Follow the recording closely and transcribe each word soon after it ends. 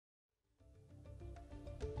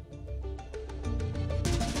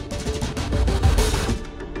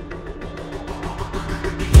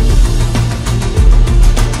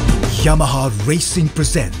Yamaha Racing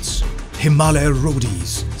presents Himalaya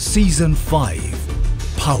Roadies Season 5,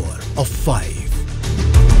 Power of 5.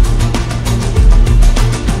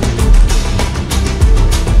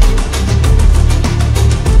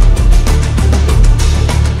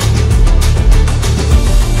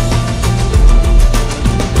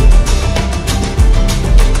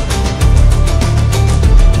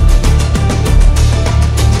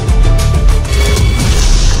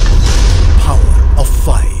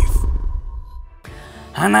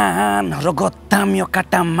 हानाहान र गत्ताम्य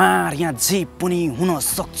काटामार यहाँ जे पनि हुन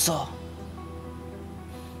सक्छ।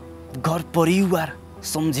 घर परिवार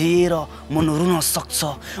सम्झेर मन रुन सक्छ।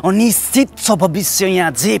 अनिश्चित छ भविष्य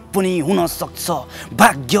यहाँ जे पनि हुन सक्छ।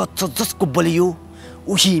 भाग्य छ जसको बलियो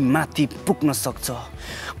उही माथि पुग्न सक्छ।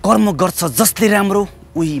 कर्म गर्छ जसले राम्रो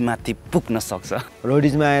उही माथि पुग्न सक्छ।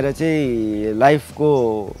 रोडिजमा आएर चाहिँ लाइफको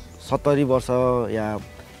 70 वर्ष या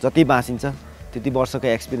जति बाँचिन्छ त्यति वर्षको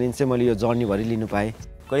एक्सपिरियन्स चाहिँ मैले यो जर्नीभरि लिनु पाएँ।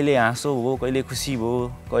 कहिले हाँसो भयो, कहिले खुसी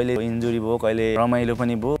भयो, कहिले इन्जुरी भयो, कहिले रमाइलो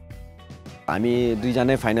पनि भयो। हामी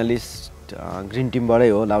दुईजना फाइनलिस्ट ग्रिन टिमबाटै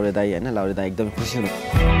हो, लाउरे दाई हैन। लाउरे दाई एकदमै खुसी हुनु।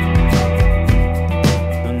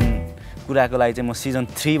 जुन कुराको लागि चाहिँ म सिजन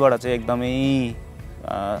 3 बाट चाहिँ एकदमै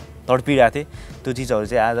तडपिरहेको थिएँ, त्यो चिजहरू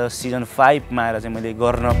चाहिँ आज सिजन 5 मा आएर चाहिँ मैले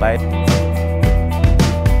गर्न पाएँ।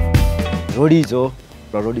 रोडिज हो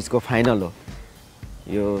र रोडिजको फाइनल हो।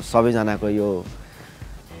 यो सबैजनाको यो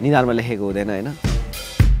निधारमा लेखेको हुँदैन हैन।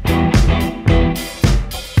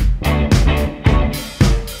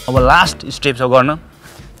 अब लास्ट स्टेप छ गर्न,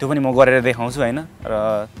 त्यो पनि म गरेर देखाउँछु हैन।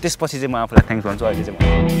 र त्यसपछि चाहिँ म आफूलाई थ्याङ्क्स भन्छु। अहिले चाहिँ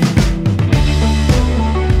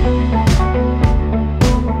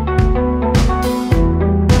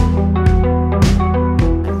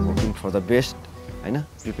वर्किङ फर द बेस्ट हैन,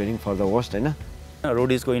 प्रिपेयरिङ फर द वर्स्ट हैन।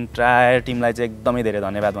 रोडिजको इन्टायर टिमलाई चाहिँ एकदमै धेरै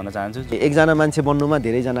धन्यवाद भन्न चाहन्छु। एकजना मान्छे बन्नुमा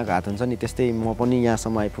धेरैजनाको हात हुन्छ नि, त्यस्तै म पनि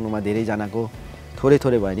यहाँसम्म आइपुग्नुमा धेरैजनाको थोरै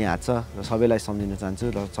थोरै भए नि हात छ र सबैलाई सम्झिन चाहन्छु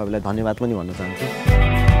र सबैलाई धन्यवाद पनि भन्न चाहन्छु।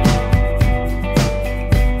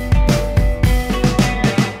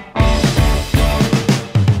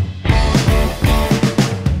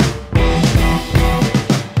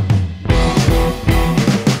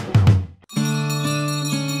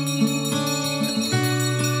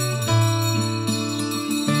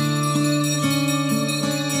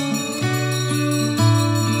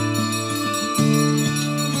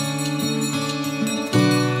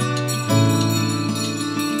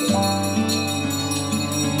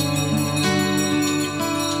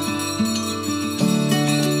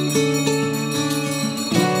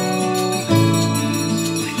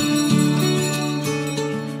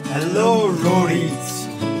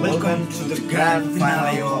 Welcome to the grand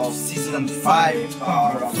finale of season 5,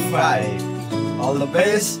 Power of 5. All the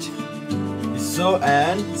best, Bishwa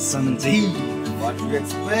and Sanjip. What you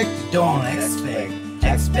expect, don't expect.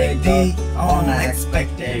 Expect the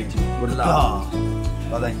unexpected. Good luck.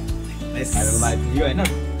 Bye. Let's have a live video, I know.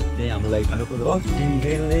 Đây हाम्रो लागि खानु कुरो हो। Team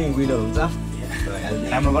खेल्ने winner हुन्छ।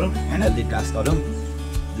 राम्रो गरौँ हैन? हेल्दी टास्क गरौँ।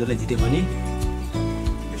 जसले जित्यो भने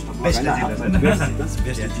बेस्ट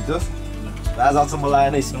जित्योस्। आज मलाई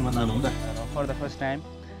आएन स्कुलमा जानु हुँदा। For the first time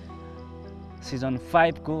season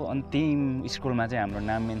 5 को अन्तिम स्कुलमा चाहिँ हाम्रो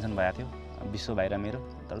नाम मेन्सन भएको थियो, विश्व भाइ र मेरो।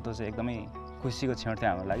 तर त्यो चाहिँ एकदमै खुसीको क्षण थियो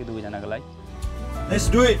हाम्रो लागि, दुवैजनाको लागि। Let's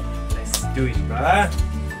do it, bro.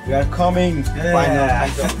 We are coming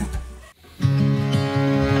final.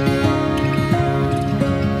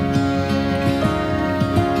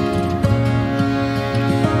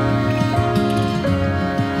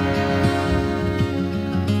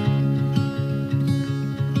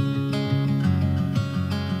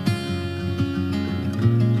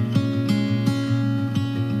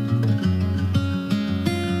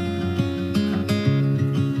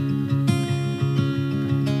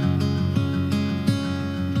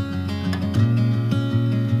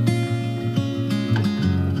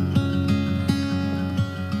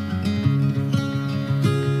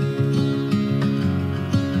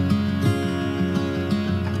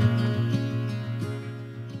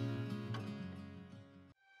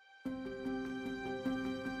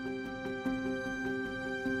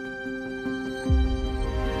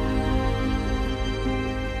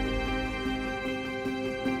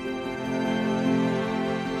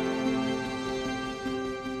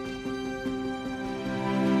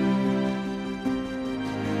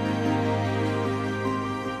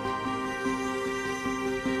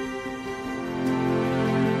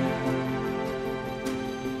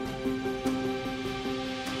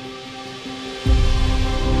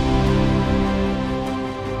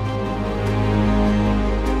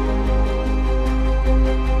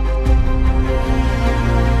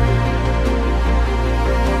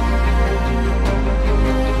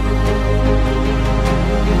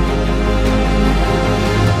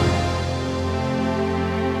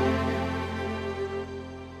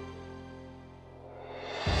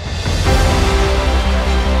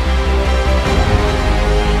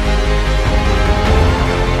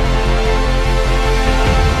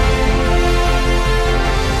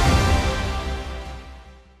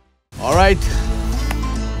 right.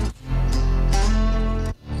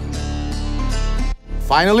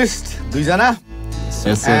 Finalist 2 जना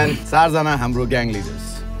and 4 जना हाम्रो ग्याङ लिडर्स.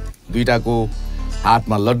 दुईटाको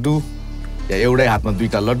हातमा लड्डु या एउटै हातमा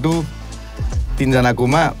दुईटा लड्डु, 3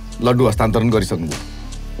 जनाकोमा लड्डु हस्तान्तरण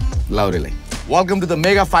गरिसक्नुभयो लाउरेलाई. Welcome to the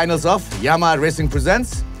mega finals of Yamaha Racing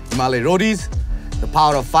presents Himalaya Roadies, the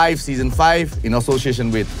Power of 5 season 5 in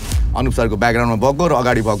association with Anoop sir ko background ma bhako र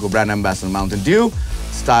अगाडि भएको brand ambassador Mountain Dew,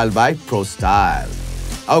 styled by Pro Style.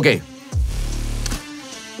 Okay.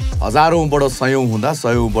 हजारौंबाट सयौं हुँदा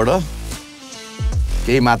सयौंबाट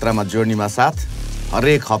केही मात्रामा जर्नीमा साथ,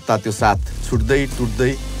 हरेक हप्ता त्यो साथ छुट्दै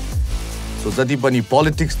टुट्दै. सो जति पनि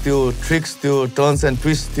पोलिटिक्स थियो, ट्रिक्स थियो, टर्न्स एन्ड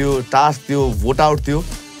ट्विस्ट थियो, टास्क थियो, भोट आउट थियो,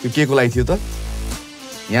 त्यो के को लागि थियो त?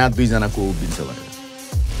 यहाँ 2 जनाको उभिन्छ भनेर.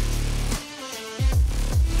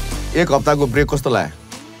 एक हप्ताको ब्रेक कस्तो लाग्यो?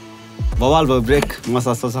 बवाल भयो ब्रेक.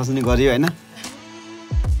 मसाज नि गरियो हैन?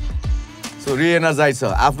 सो रिएनर्जाइज छ.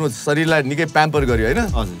 आफ्नो शरीरलाई निकै प्याम्पर गरियो हैन?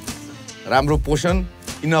 हजुर. राम्रो पोषण,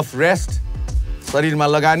 इनफ रेस्ट, शरीरमा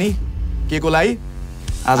लगानी के को लागि?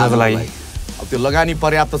 आजको लागि. अब त्यो लगानी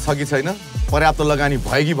पर्याप्त छ कि छैन? पर्याप्त लगानी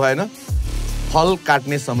भयो कि भएन? फल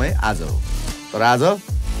काट्ने समय आज हो. तर आज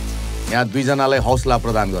यहाँ 2 जनालाई हौसला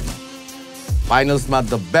प्रदान गर्न, फाइनल्समा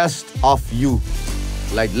the best of you,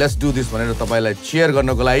 like let's do this भनेर तपाईलाई चेयर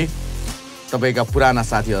गर्नको लागि तपाईका पुराना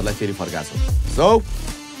साथीहरूलाई फेरि फर्काएको छ. So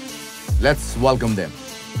let's welcome them.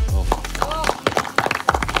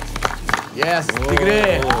 Yes,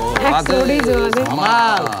 Tigre.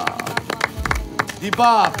 Amal.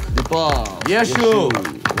 Deepak. Yeshu.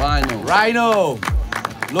 Rhino.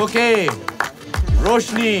 Loke.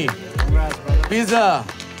 Roshni. Pizza.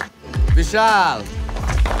 Vishal.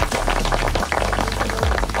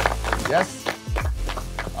 Yes?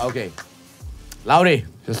 Okay. Laure.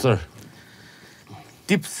 Yes, sir.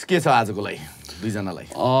 Tips के छ आजको लागि 2 जनालाई?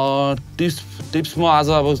 टिप्स म आज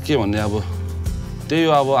अब के भन्ने अब त्यही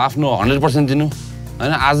हो, अब आफ्नो 100% दिनु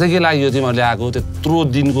हैन. आजकै लागि यो तिमीहरुले आएको त्यत्रो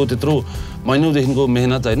दिनको त्यत्रो महिनौदेखिको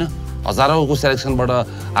मेहनत हैन, हजारौंको सेलेक्सनबाट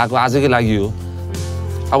आएको आजकै लागि हो.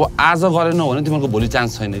 अब आज गरेनौ भने तिमीहरुको भोलि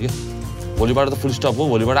चान्स छैन के. भोलिबाट त फुल स्टप हो,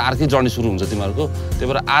 भोलिबाट अर्कै जर्नी सुरु हुन्छ तिमीहरुको. त्यही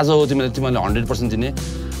भएर आज हो तिमीले 100% दिने.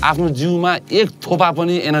 आफ्नो जिउमा एक थोपा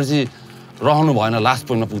पनि एनर्जी रहनु भएन लास्ट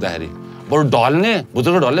पोइन्टमा पुग्दाखेरि. बरु ढल्ने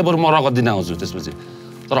भुत्रको ढल्ने बरु म रगत दिन आउँछु त्यसपछि.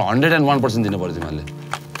 तर 101% दिनु पर्यो तिमीहरुले.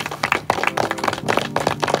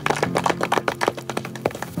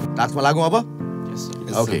 टास्कमा लागौं अब?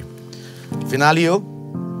 ओके. फिनाली हो.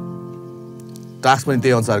 टास्क पनि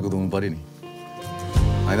त्यही अनुसारको हुनु पर्यो नि.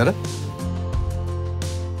 हैन र?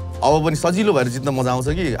 अब पनि सजिलो भएर जित्न मजा आउँछ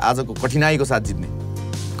कि आजको कठिनाइको साथ जित्ने?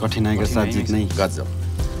 कठिनाइको साथ जित्ने. गजब.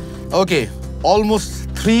 ओके.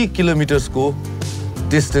 अलमोस्ट 3 किलोमिटर्सको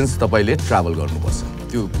डिस्टेन्स तपाईले ट्राभल गर्नुपर्छ.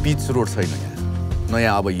 त्यो पिच रोड छैन यहाँ.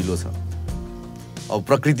 नयाँ अब हिलो छ. अब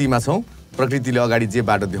प्रकृतिमा छौं. प्रकृतिले अगाडि जे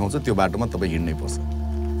बाटो देखाउँछ त्यो बाटोमा तपाई हिड्नै पर्छ.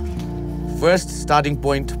 First starting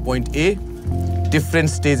point A, different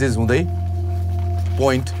stages हुँदै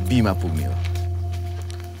पोइन्ट B मा पुग्ने हो.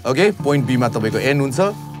 ओके. पोइन्ट B मा तपाईको एन्ड हुन्छ.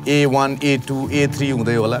 A1, A2, A3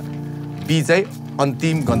 हुँदै होला. B चाहिँ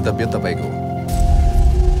अन्तिम गन्तव्य तपाईको हो.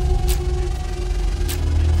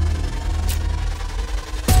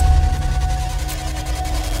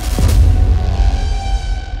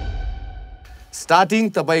 स्टार्टिङ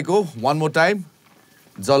तपाईको one more टाइम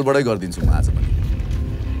जलबाटै गर्दिन्छु म आज पनि.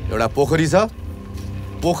 एउटा पोखरी छ.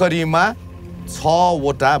 पोखरीमा 6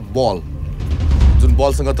 वटा बल, जुन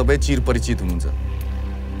बलसँग तपाई चिर परिचित हुनुहुन्छ.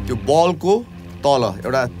 त्यो बलको तल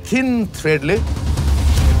एउटा थिन थ्रेडले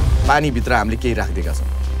पानी भित्र हामीले केही राखिदिएका छौं.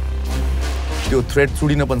 त्यो थ्रेड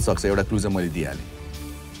चुडिन पनि सक्छ. एउटा क्लु चाहिँ मैले दिइहालेँ.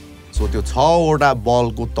 सो त्यो 6 वटा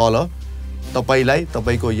बलको तल तपाईलाई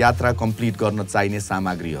तपाईको यात्रा कम्प्लिट गर्न चाहिने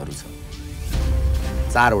सामग्रीहरू छ.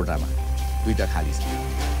 4 वटामा 2टा खाली छ.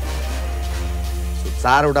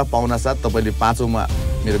 4 वटा पाउन साथ तपाईले 5औंमा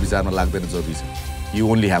मेरो विचारमा लाग्दैन जरुरी छ. You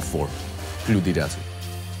only have 4. क्लु दिइरा छु.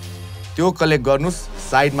 त्यो कलेक्ट गर्नुस्.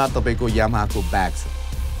 साइडमा तपाईको यामाहाको ब्याग छ,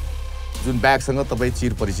 जुन ब्यागसँग तपाई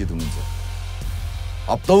चिर परिचित हुनुहुन्छ.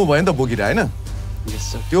 हप्तौ भयो नि त बोकिरा हैन? यस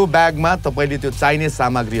सर. त्यो ब्यागमा तपाईले त्यो चाहिने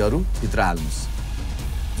सामग्रीहरू भित्र हाल्नुस्,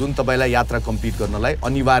 जुन तपाईलाई यात्रा कम्प्लिट गर्नलाई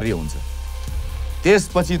अनिवार्य हुन्छ.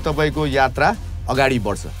 त्यसपछि तपाईको यात्रा अगाडि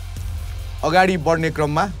बढ्छ. अगाडि बढ्ने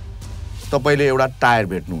क्रममा तपाईले एउटा टायर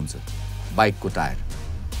भेट्नुहुन्छ, बाइकको टायर.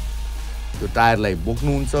 त्यो टायरलाई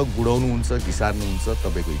बोक्नुहुन्छ, गुडाउनुहुन्छ, घिसार्नुहुन्छ,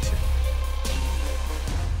 तपाईको इच्छा.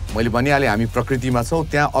 मैले भनिहालेँ हामी प्रकृतिमा छौं.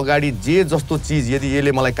 त्यहाँ अगाडि जे जस्तो चीज यदि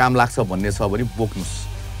यसले मलाई काम लाग्छ भन्ने छ भने बोक्नुस्,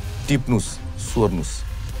 टिप्नुस्, सोर्नुस्.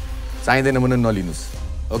 चाहिँदैन भने नलिनुस्.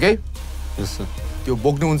 ओके? यस सर. त्यो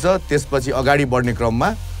बोक्नुहुन्छ. त्यसपछि अगाडि बढ्ने क्रममा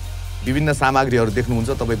विभिन्न सामग्रीहरू देख्नुहुन्छ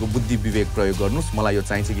तपाईको बुद्धि विवेक प्रयोग गर्नुस् मलाई यो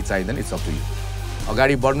चाहिन्छ कि चाहिँदैन इट्स अप टु यु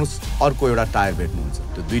अगाडि बढ्नुस् अर्को एउटा टायर भेट्नुहुन्छ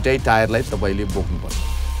त्यो दुईटै टायरलाई तपाईले बोक्नुपर्छ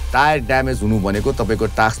टायर ड्यामेज हुनु भनेको तपाईको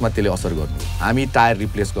टास्कमा त्यसले असर गर्नु हामी टायर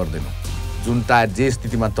रिप्लेस गर्दैनौँ जुन टायर जे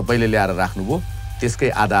स्थितिमा तपाईले ल्याएर राख्नुभयो त्यसकै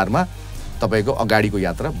आधारमा तपाईको अगाडिको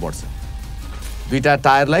यात्रा बढ्छ दुईटा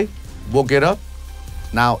टायरलाई बोकेर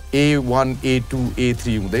नाउ A1 A2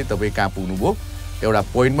 A3 हुँदै तपाई कहाँ पुग्नुभयो एउटा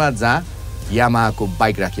पोइन्टमा जहाँ यामाहाको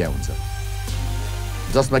बाइक राखिया हुन्छ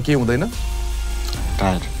जसमा के हुँदैन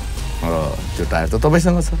टायर त्यो टायर त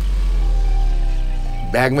तपाईसँग छ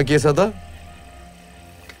ब्यागमा के छ त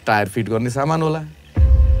टायर फिट गर्ने सामान होला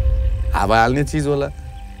हावा हाल्ने चीज होला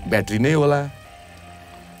ब्याट्री नै होला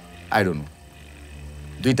आई डोन्ट नो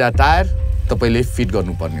दुईटा टायर तपाईले फिट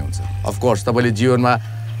गर्नुपर्ने हुन्छ अफ कोर्स तपाईले जीवनमा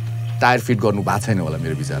टायर फिट गर्नु भएको छैन होला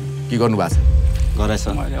मेरो विचार के गर्नु भएको छ गरेछ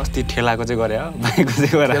मैले अस्ति ठेलाको चाहिँ गरे हो बाइकको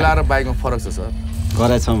चाहिँ गरे ठेला र बाइकमा फरक छ सर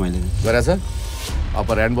गरेछ मैले गरेछ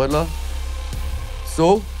अपर ह्यान्ड भयो ल सो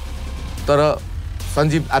तर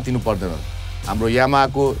सञ्जीव आतिनु पर्दैन हाम्रो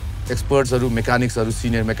यामाहाको एक्सपर्ट्सहरू मेकानिक्सहरू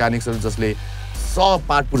सिनियर मेकानिक्सहरू जसले सब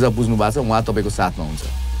पार्ट पूर्जा बुझ्नु भएको छ उहाँ तपाईको साथमा हुन्छ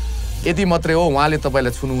यति मात्रै हो उहाँले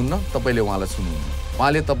तपाईलाई छुनुहुन्न तपाईले उहाँलाई छुनुहुन्न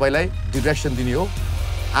उहाँले तपाईलाई डिरेक्सन दिने हो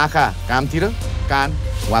आँखा कामतिर कान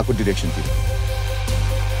उहाँको डिरेक्सनतिर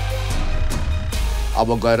अब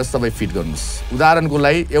गएर सबै फिट गर्नुस् उदाहरणको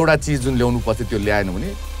लागि एउटा चीज जुन ल्याउनु पर्छ त्यो ल्याएन भने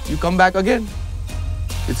you come back again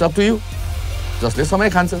it's up to you जसले समय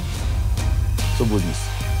खान्छ सो बुझ्नुस्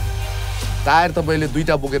टायर तपाईले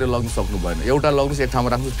दुईटा बोकेर लग्न सक्नु भएन एउटा लग्नुस् एक ठाउँमा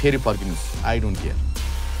राख्नुस् फेरि फर्किनुस् I don't care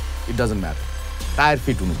it doesn't matter tyre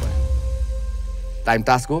fit हुनु पर्यो टाइम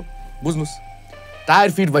टास्क हो बुझ्नुस्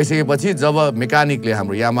टायर फिट भइसकेपछि जब मेकानिकले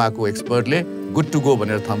हाम्रो यामाहाको एक्सपर्टले गुड टु गो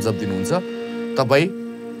भनेर थम्स अप दिनुहुन्छ तपाई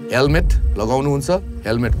हेलमेट लगाउनुहुन्छ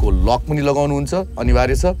हेलमेटको लक पनि लगाउनुहुन्छ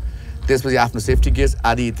अनिवार्य छ त्यसपछि आफ्नो सेफ्टी गेज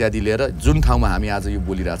आदि इत्यादि लिएर जुन ठाउँमा हामी आज यो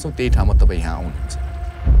बोलिरहेछौँ त्यही ठाउँमा तपाई यहाँ आउनुहुन्छ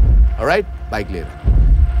अलराइट बाइक लिएर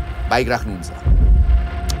बाइक राख्नुहुन्छ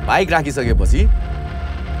बाइक राखिसकेपछि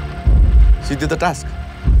सिधै त टास्क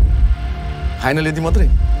फाइनल यति मात्रै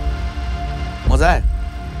मजा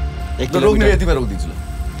आयो रोक्ने यतिमा रोकिदिन्छु ल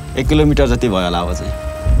 1 किलोमिटर जति भयो होला अब चाहिँ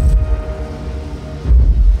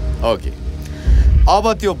ओके अब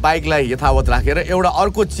त्यो बाइकलाई यथावत राखेर एउटा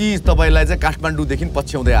अर्को चीज तपाईलाई चाहिँ काठमाडौँदेखि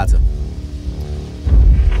पछ्याउँदै आछ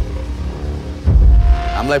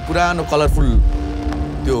हामीलाई पुरानो कलरफुल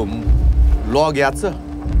त्यो लग याद छ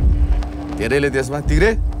धेरैले त्यसमा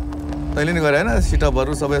तिग्रे तैँले नै गरे हैन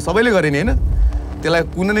सिटअपहरू सबैले गरे नि हैन त्यसलाई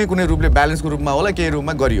कुनै रूपले ब्यालेन्सको रूपमा होला केही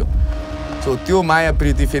रूपमा गरियो सो त्यो माया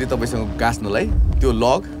प्रीति फेरि तपाईसँग गाँच्नलाई त्यो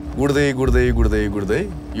लग गुड्दै गुड्दै गुड्दै गुड्दै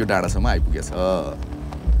यो डाँडासम्म आइपुगेछ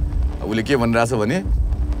उसले के भनिरहेछ भने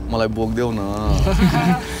मलाई बोक्देऊ न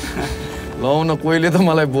लौ न कोहीले त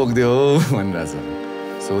मलाई बोक्देऊ भनिरहेछ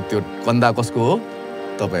सो त्यो कन्दा कसको हो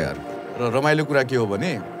तपाईहरुको र रमाइलो कुरा के हो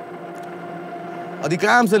भने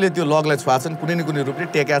अधिकांशले त्यो लगलाई छुवाछन् कुनै न कुनै रूपले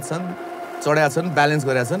टेक्या छन् चढ्या छन् ब्यालेन्स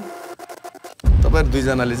गरेका छन् तपाईहरु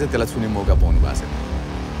दुईजनाले चाहिँ त्यसलाई छुने मौका पाउनु भएको छैन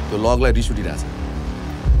त्यो लगलाई रिस उठिरहेछ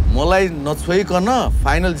मलाई नछोइकन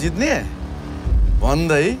फाइनल जित्ने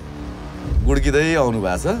भन्दै गुड्किँदै आउनु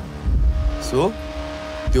भएको छ सो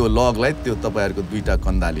त्यो लगलाई त्यो तपाईहरुको दुईटा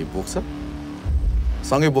कन्दाले बोक्छ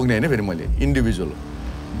सँगै बोक्ने हैन फेरि मैले इन्डिभिजुअल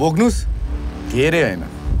बोक्नुस् घेरै हैन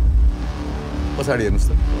पछाडी हेर्नुस्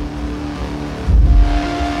त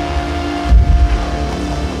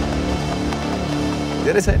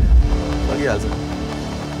धेरै छैन सकिहाल्छ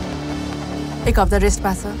एक हप्ता रेस्ट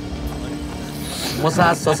पाछ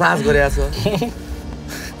मसाज ससाज गरेछ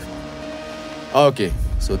ओके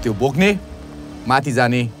सो त्यो बोक्ने माथि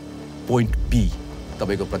जाने पोइन्ट बी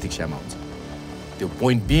तपाईको प्रतीक्षामा हुन्छ त्यो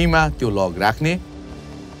पोइन्ट बी मा त्यो लग राख्ने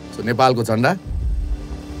सो नेपालको झण्डा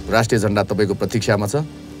राष्ट्रिय झण्डा तपाईको प्रतीक्षामा छ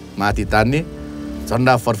माथि तान्ने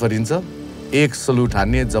झण्डा फरफरिन्छ एक सल्युट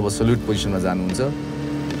हान्ने जब सल्युट पोजिसनमा जानुहुन्छ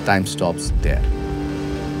टाइम स्टप्स देयर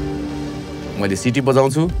मैले सिटी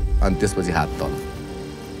बजाउँछु अनि त्यसपछि हात तल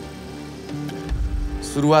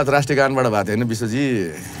सुरुवात राष्ट्रिय गानबाट भएको थियो हैन विश्वजी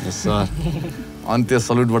यस सर अनि त्यो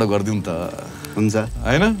सल्युटबाट गर्दिउँ त हुन्छ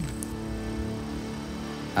हैन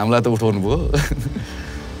हामीलाई त उठाउनु भयो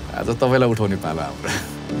आज तपाईलाई उठाउने पाला हाम्रो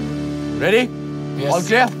ready all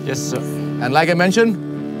clear yes sir and like I mention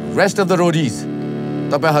rest of the Roadies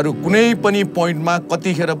तपाईहरु कुनै पनि पोइन्टमा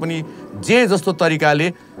कतिखेर पनि जे जस्तो तरिकाले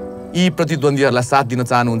यी प्रतिद्वन्दीहरुलाई साथ दिन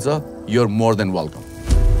चाहनुहुन्छ you are more than welcome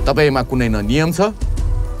तपाईमा कुनै न नियम छ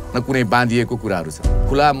न कुनै बाँधिएको कुराहरु छ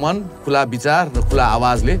खुला मन खुला विचार र खुला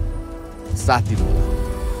आवाजले साथ दिनु होला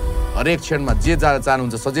हरेक क्षणमा जे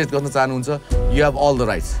चाहनुहुन्छ सजेस्ट गर्न चाहनुहुन्छ you have all the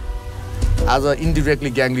rights आज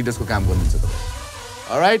इन्डिरेक्टली ग्याङ लिडर्सको काम गर्नुहुन्छ तपाई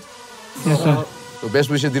अलराइट So best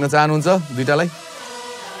wishes दिन चाहनुहुन्छ दुईटालाई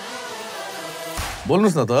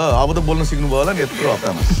बोल्नुस् न त अब त बोल्न सिक्नु भयो होला नि यत्रो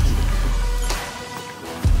हप्तामा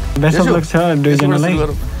बेस्ट अफ लक छ दुईजनालाई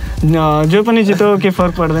जो पनि जितो के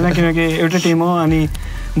फरक पर्दैन किनकि एउटै टिम हो अनि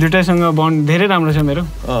दुईटैसँग बन्ड धेरै राम्रो छ मेरो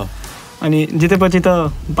अनि जितेपछि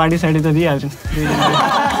त पार्टी साडी त दिइहाल्छु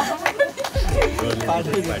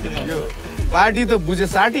पार्टी त बुझे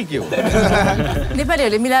साटी के हो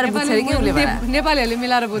नेपालीहरूले मिलाएर बुझ्छ रे के उले भन्छ नेपालीहरूले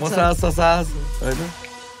मिलाएर बुझ्छ मसाज ससाज हैन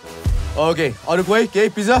ओके अरु कोही केही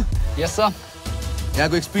पिज्जा यस सर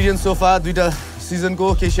यहाँको एक्सपिरियन्स सोफा दुईटा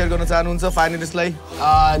सिजनको के शेयर गर्न चाहनुहुन्छ फाइनलिस्टलाई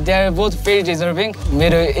they are both very deserving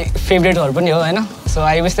मेरो फेभरेटहरु पनि हो हैन so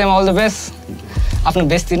I wish them all the best आफ्नो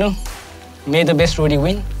बेस्ट दिनु मे द बेस्ट रोडी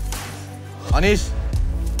विन अनिश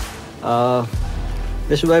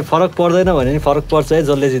त्यसो भए फरक पर्दैन भने नि फरक पर्छ है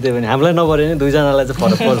जसले जित्यो भने हामीलाई नपरे नि दुईजनालाई चाहिँ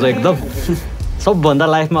फरक पर्छ एकदम सबभन्दा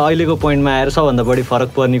लाइफमा अहिलेको पोइन्टमा आएर सबभन्दा बढी फरक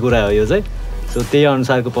पर्ने कुरा हो यो चाहिँ सो त्यही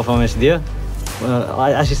अनुसारको पर्फर्मेन्स दियो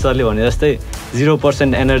आशिष सरले भने जस्तै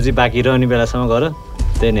 0% एनर्जी बाँकी रहने बेलासम्म गर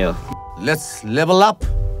त्यही नै हो let's level up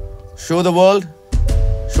show the world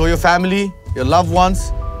show your family your love once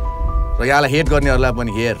र यहाँलाई हेट गर्नेहरूलाई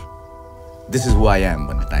पनि hair this is who I am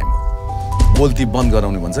भन्ने टाइम हो बोल्ती बन्द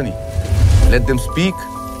गराउने भन्छ नि let them speak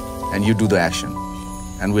and you do the action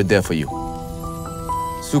and we're there for you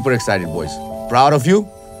super excited boys proud of you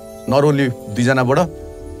not only duijana bada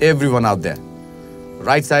everyone out there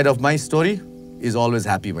right side of my story is always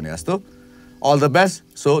happy bhane jasto all the best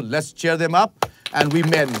so let's cheer them up and we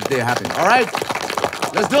made they happen all right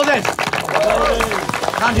let's do this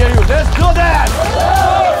can't hear you let's do that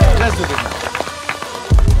let's do this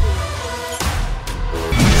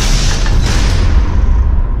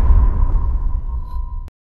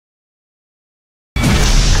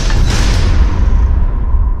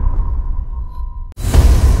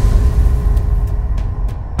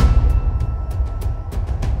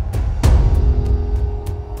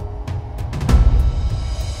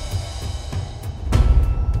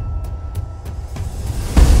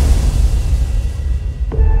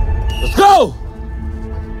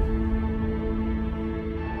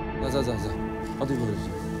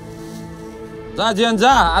जियान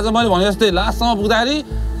जा आज मैले भने जस्तै लास्टसम्म पुग्दाखेरि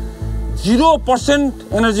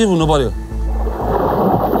 0% energy हुनु पर्यो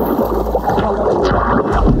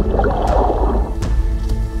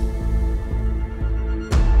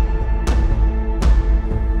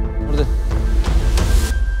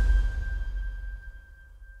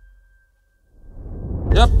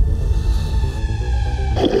yup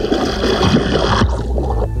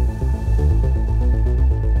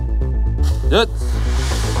yup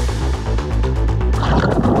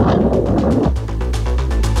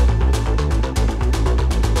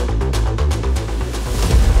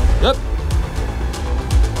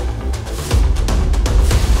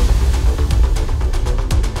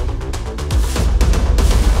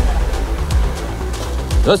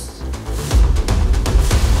Yes.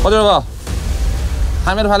 कतिवटा भयो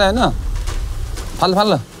खामेर फाले हैन फाल फाल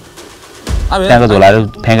त्यहाँको झोलाहरू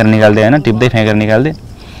फ्याँकेर निकाल्दै हैन टिप्दै फ्याँकेर निकाल्दै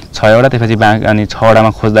 6 वटा त्यसपछि बाँकी अनि 6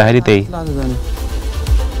 वटामा खोज्दाखेरि त्यही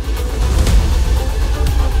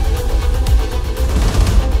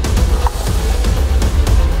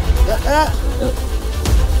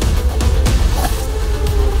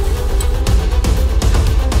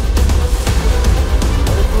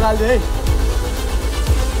ready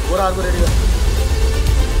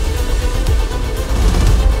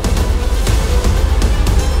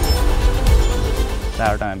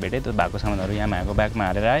चारवटामा भेटेँ त्यो भएको सामानहरू यामाहाको ब्यागमा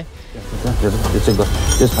हालेर आएँ यो चेक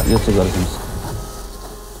गरिदिनुहोस्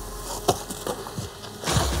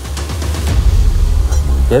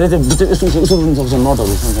धेरै चाहिँ बिच यसो हुन सक्छ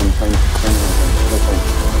नटहरू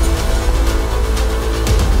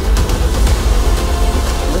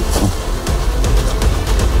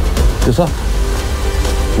त्यो छ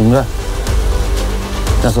ढुङ्गा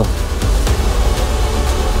त्यहाँ छ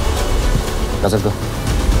काचकको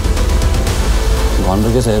भन्नु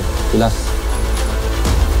के छ हेर गिलास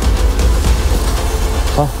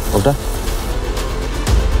छ एउटा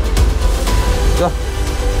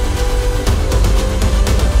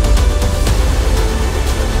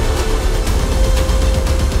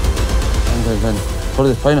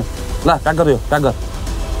छोडिदियो छैन ल प्याक गर यो प्याक गर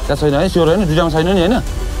त्यहाँ छैन है स्योर होइन दुईटामा छैन नि होइन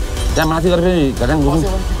त्यहाँ माथि गएर फेरि घटाङ घुम्नु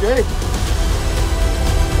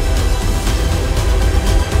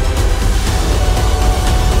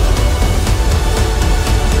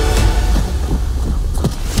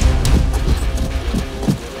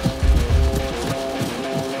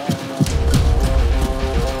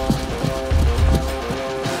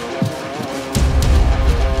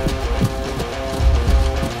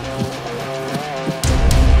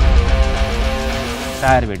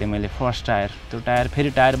टायर भेटेँ मैले फर्स्ट टायर त्यो टायर फेरि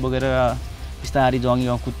टायर बोकेर बिस्तारै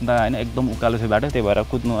जगिङ कुद्दा होइन एकदम उकालो थियो बाटो त्यही भएर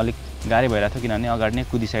कुद्नु अलिक गाह्रै भइरहेको थियो किनभने अगाडि नै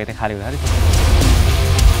कुदिसकेको थिएँ खाली हुँदाखेरि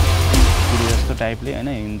कुदी जस्तो टाइपले होइन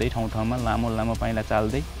हिँड्दै ठाउँ लामो लामो पाइला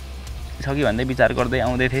चाल्दै छ कि भन्दै विचार गर्दै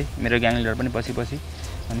आउँदै थिएँ मेरो ग्याङ लिडर पनि पछि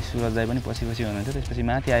अनि सुरज दाइ पनि पछि हुनुहुन्थ्यो त्यसपछि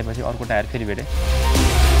माथि आएपछि अर्को टायर फेरि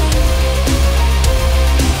भेटेँ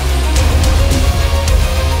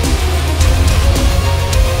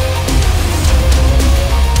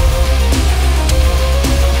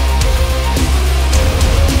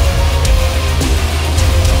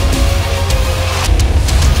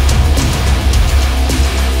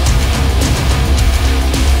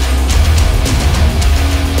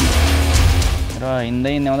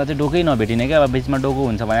हिँड्दै आउँदा चाहिँ डोकै नभेटिने क्या अब बिचमा डोको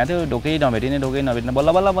हुन्छ भनेको थियो डोकै नभेटिने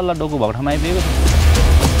बल्ल डोको भएको ठाउँमा आइपुगेको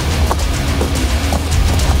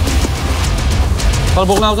तर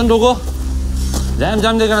बोक्न आउँछ नि डोको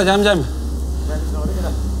जाम देखेर जाम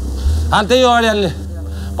हाल त्यही अगाडि हाल्ने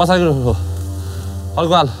पछाडि हो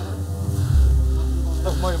अर्को हाल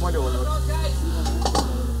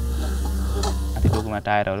माथि डोकोमा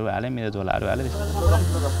टायरहरू हालेँ मेरो झोलाहरू हालेँ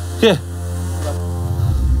के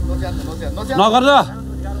नगर ल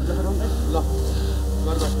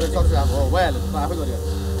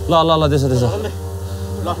त्यसो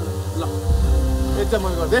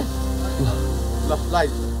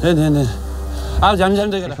अब झ्याम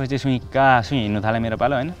त्यसपछि सुई हिँड्नु थालेँ मेरो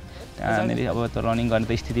पालो होइन त्यहाँनिर अब त रनिङ गर्ने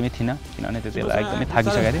त स्थितिमै थिइनँ किनभने त्यति बेला एकदमै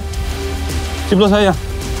थाकिसकेको थिएँ चिप्लो छ यहाँ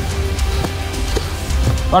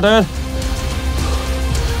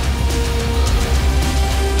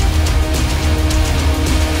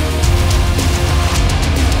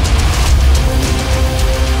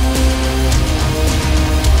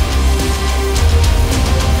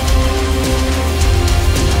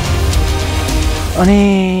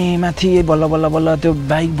अनि माथि बल्ल त्यो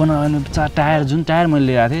बाइक बनाउनु टायर जुन टायर मैले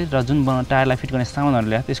ल्याएको थिएँ र जुन टायरलाई फिट गर्ने सामानहरू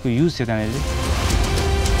ल्याएको थिएँ त्यसको युज थियो त्यहाँनिर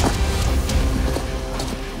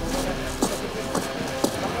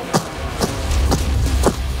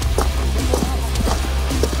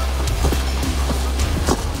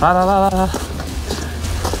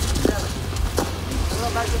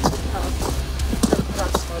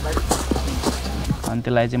अनि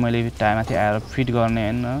त्यसलाई चाहिँ मैले टायरमाथि आएर फिट गर्ने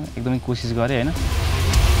होइन एकदमै कोसिस गरेँ होइन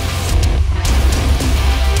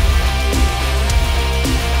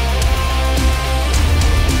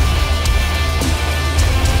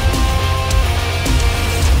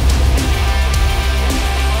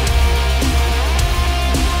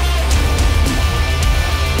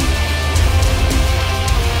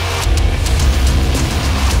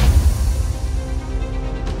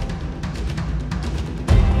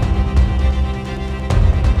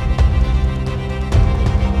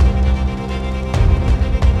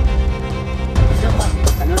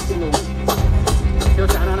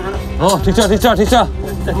ठिक छ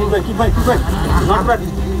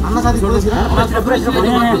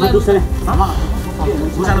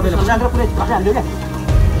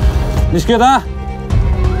निस्क्यो त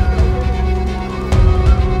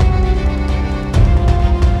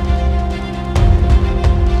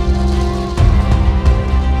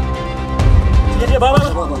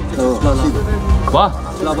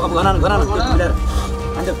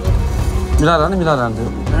मिलाएर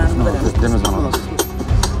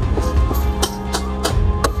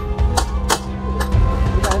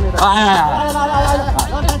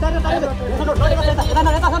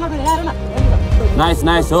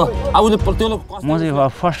नाइस हो अब म चाहिँ अब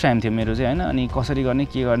फर्स्ट टाइम थियो मेरो चाहिँ होइन अनि कसरी गर्ने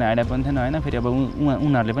के गर्ने आइडिया पनि थिएन होइन फेरि अब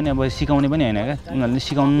उनीहरूले पनि अब सिकाउने पनि होइन क्या उनीहरूले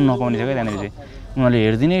सिकाउनु नपाउने थियो क्या त्यहाँनिर चाहिँ उनीहरूले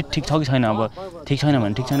हेरिदिने ठिक छ कि छैन अब ठिक छैन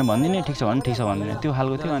भने ठिक छैन भनिदिने ठिक छ भने ठिक छ भनिदिने त्यो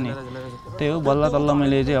खालको थियो अनि त्यही हो बल्ल तल्ल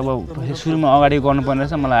मैले चाहिँ अब सुरुमा अगाडि गर्नुपर्ने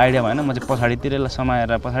रहेछ मलाई आइडिया भएन म चाहिँ पछाडितिर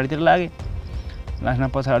समाएर पछाडितिर लागेँ लास्टमा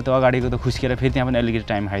पछाडि त्यो अगाडिको त खुस्किएर फेरि त्यहाँ पनि अलिकति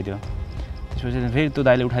टाइम खाइदियो त्यसपछि फेरि त्यो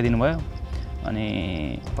दाइले उठाइदिनु भयो अनि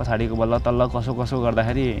पछाडिको बल्ल तल्ल कसो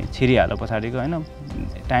गर्दाखेरि छिरिहाल्यो पछाडिको होइन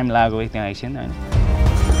टाइम लाग्यो त्यहाँ एकछिन होइन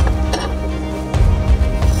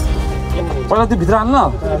पहिला त्यो भित्र हाल्न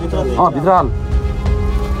भित्र हाल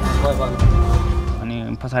अनि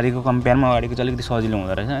पछाडिको कम्पेयरमा अगाडिको चाहिँ अलिकति सजिलो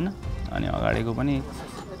हुँदो रहेछ होइन अनि अगाडिको पनि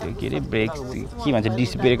त्यो के अरे ब्रेक के भन्छ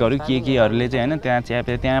डिस्क ब्रेकहरू केहरूले चाहिँ होइन त्यहाँ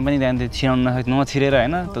च्यापेर त्यहाँ पनि त्यहाँ छिराउनु नछिरेर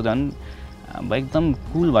होइन त्यो झन् अब एकदम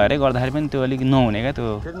कुल भएरै गर्दाखेरि पनि त्यो अलिक नहुने क्या त्यो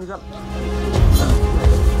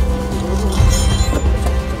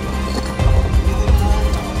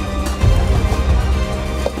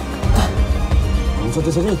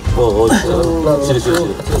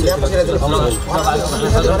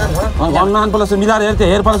मिलाएर हेर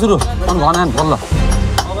हेर पाला सुरु घन बल्ल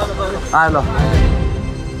आयो ल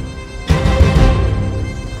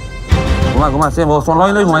घुमा सेम हो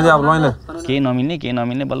लैले घुमाइदियो अब लैले केही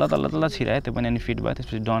नमिल्ने बल्ल तल्ल छिरायो त्यो पनि अनि फिट भयो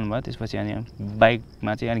त्यसपछि डाउन भयो त्यसपछि अनि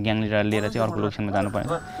बाइकमा चाहिँ अनि ग्याङ लिएर चाहिँ अर्को लोकेसनमा जानु पर्यो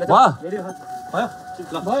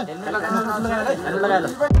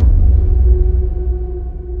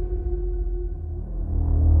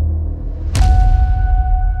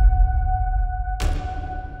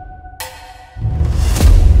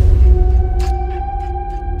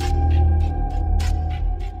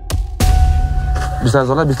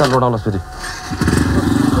बिस्तार लोडाउलास् फेरि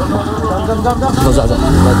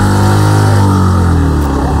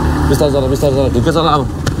बिस्तार चला ढिक्कै चला अब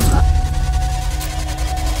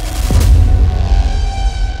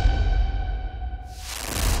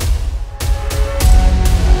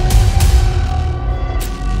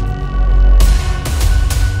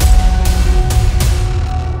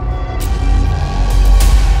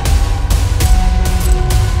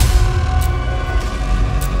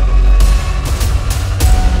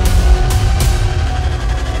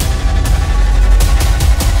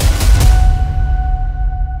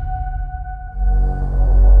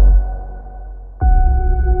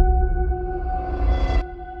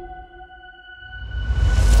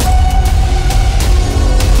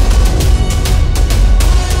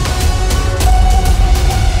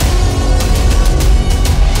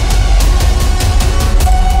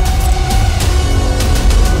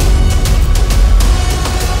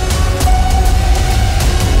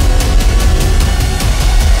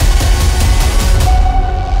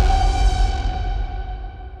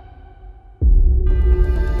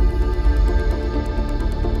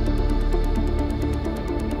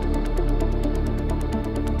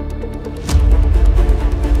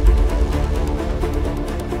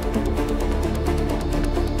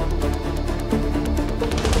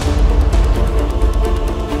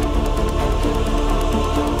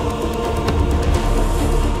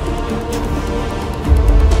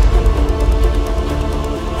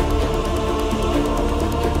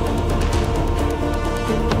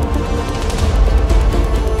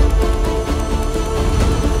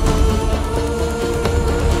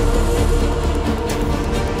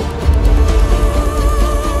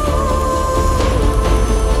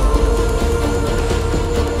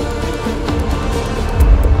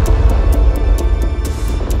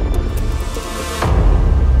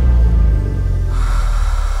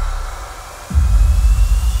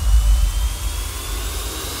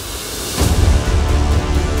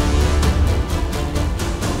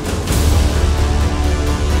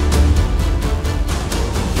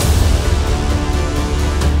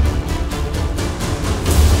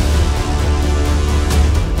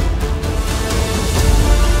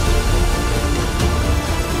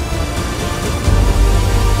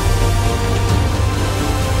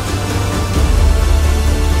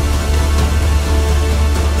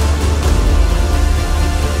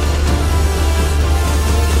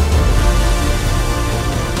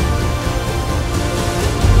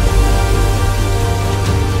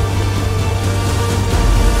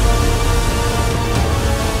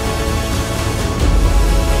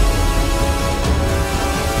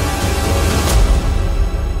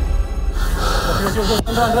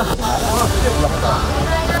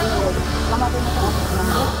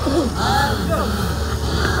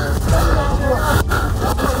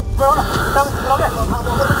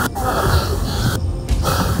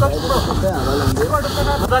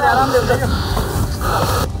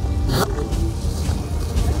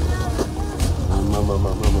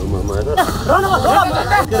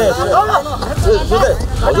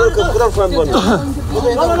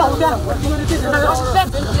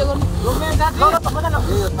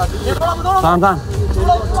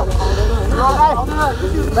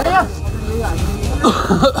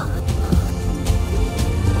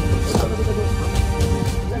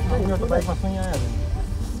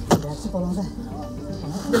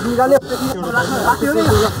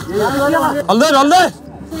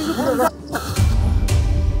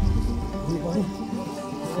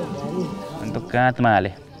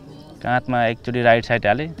काँधमा एकचोटि राइट साइड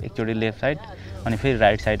हालेँ, एकचोटि लेफ्ट साइड, अनि फेरि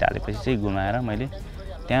राइट साइड हालेपछि चाहिँ घुमाएर मैले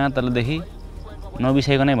त्यहाँ तलदेखि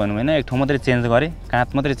नबिसाइकनै भनौँ होइन, एक ठाउँ मात्रै चेन्ज गरेँ,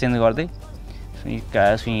 काँध मात्रै चेन्ज गर्दै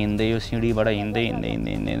हिँड्दै यो सिँढीबाट हिँड्दै हिँड्दै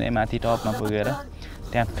हिँड्दै हिँड्दै माथि टपमा पुगेर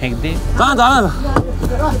त्यहाँ फ्याँक्दिएँ।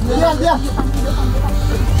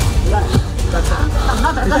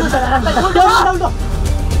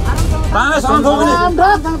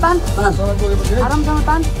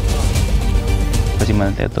 पछि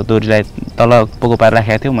मैले त्यो दोरीलाई तल पोको पारेर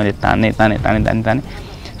राखेको थियो, मैले ताने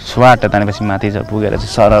स्वाट तानेपछि माथि पुगेर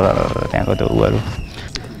चाहिँ सरर त्यहाँको त्यो उहरू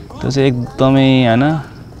त्यो चाहिँ एकदमै होइन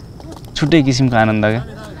छुट्टै किसिमको आनन्द क्या,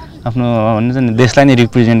 आफ्नो भन्छ नि देशलाई नै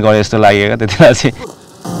रिप्रेजेन्ट गरे जस्तो लाग्यो क्या त्यति बेला चाहिँ।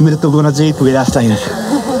 मृत्युको नजिक पुगे जस्तो लागिरहेछ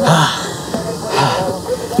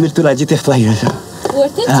मृत्युलाई चाहिँ त्यस्तो लागिरहेछ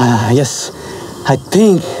yes I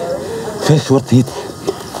think it's worth it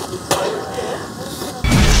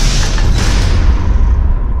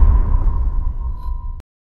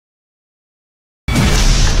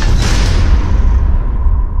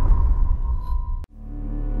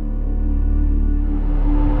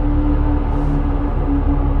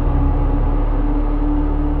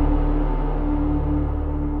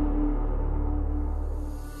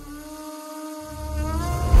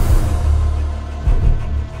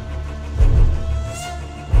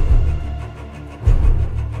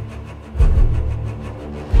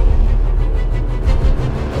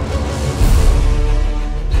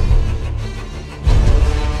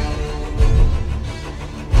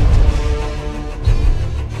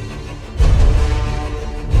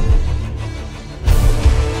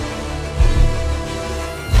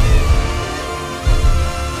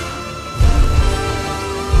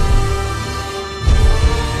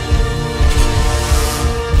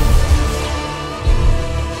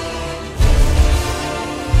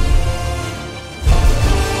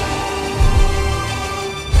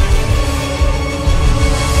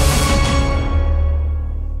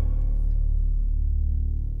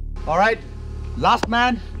Last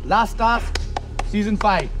man, last task, season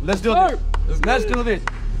 5. Let's do this. Let's do this.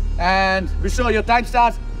 And Bishwa, your time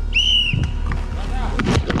starts.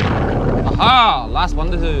 Aha, last one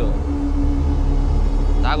this is.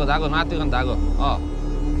 Dago, mati kan dago. Oh.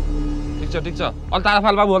 Tik cha. All tara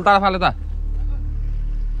fal babu, all tara fal eta.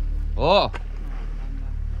 Oh.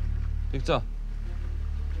 Tik cha.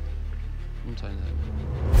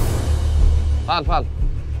 Fal.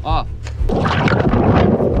 Oh.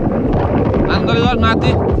 Anggol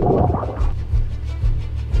mati.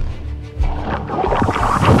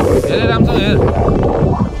 हेरे रामसँग हेर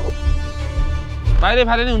बाहिरै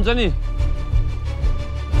फाले नि हुन्छ नि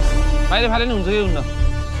बाहिरै फाले नि हुन्छ कि हुन्न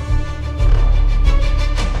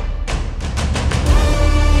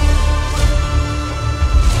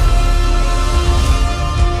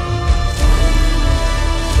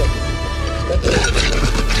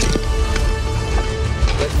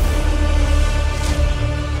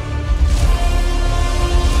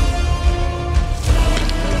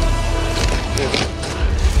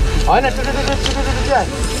होइन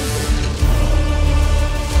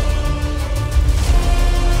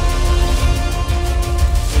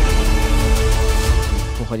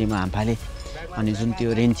पोखरीमा हामफाले अनि जुन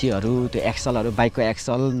त्यो रेन्चीहरू त्यो एक्सलहरू बाइकको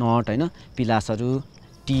एक्सल नट होइन पिलासहरू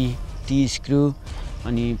टी स्क्रु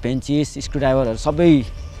अनि पेन्चिस स्क्रुड्राइभरहरू सबै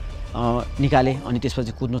निकाले अनि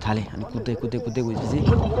त्यसपछि कुद्नु थाले अनि कुद्दै गएपछि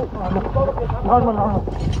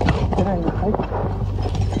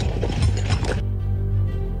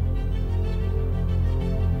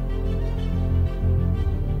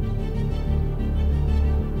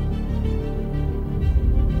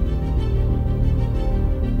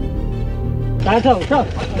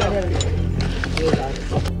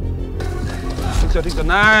ठिक छ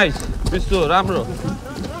नाइस बिस्टो राम्रो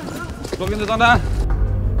सकिन्छ त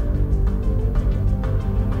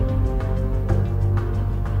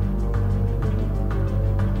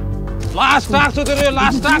लास्ट टास्क हो तेरो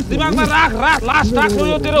लास्ट टास्क दिमागमा राख लास्ट टास्क हो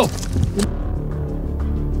यो तेरो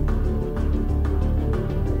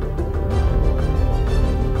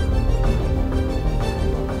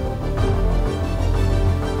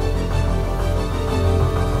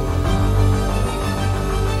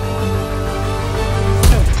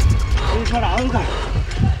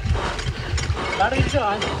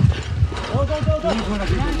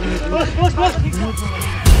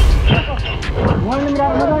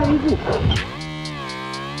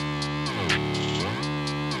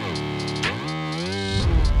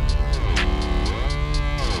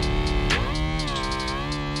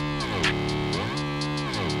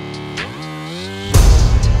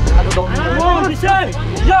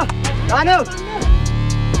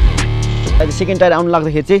सेकेन्ड टायर आउनु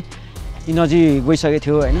लाग्दाखेरि चाहिँ इनर्जी गइसकेको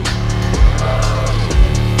थियो होइन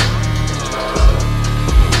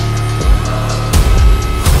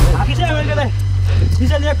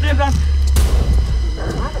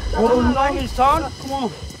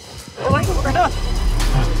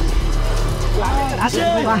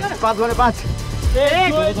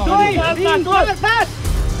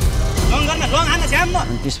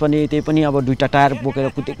त्यस पनि त्यही पनि अब दुईटा टायर बोकेर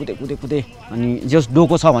कुदे अनि जस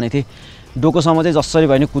डोको छ भने थिएँ डोकोसम्म चाहिँ जसरी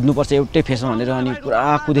भयो भने कुद्नुपर्छ एउटै फेसमा भनेर अनि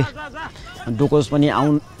पुरा कुदे डोकोस पनि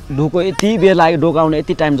डोको यति बेर लाग्यो डोको आउनु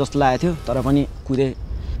यति टाइम जस्तो लागेको थियो तर पनि कुदे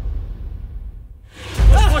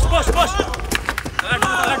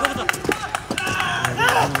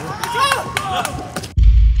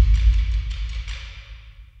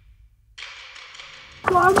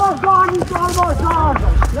almost done. It's almost done.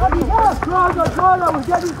 Closer. We're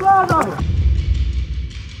getting closer.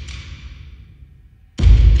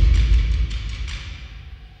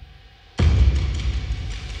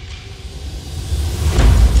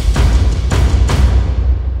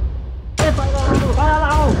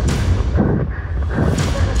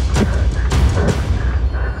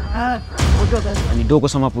 अनि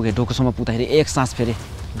डोकोसम्म पुगेँ डोकोसम्म पुग्दाखेरि एक सास फेरि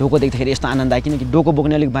डोको देख्दाखेरि यस्तो आनन्द आयो किनकि डोको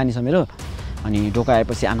बोक्ने अलिक बानी छ मेरो अनि डोको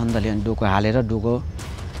आएपछि आनन्दले अनि डोको हालेर डोको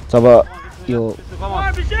जब यो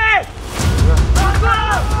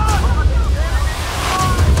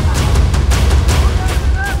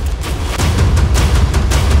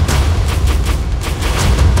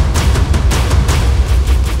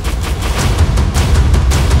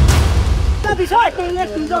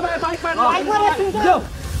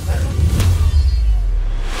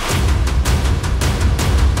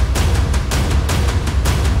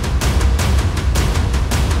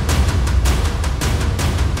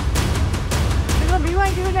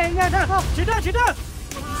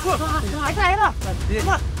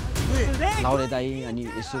लाउरे दाई अनि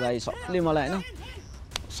यसो दाई सबले मलाई होइन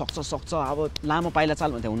सक्छ अब लामो पाइला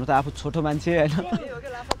चाल भन्थ्यो हुनु त आफू छोटो मान्छे होइन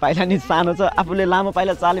पाइला नि सानो छ आफूले लामो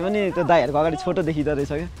पाइला चाल्यो भने त्यो दाईहरूको अगाडि छोटो देखिँदो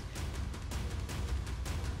रहेछ क्या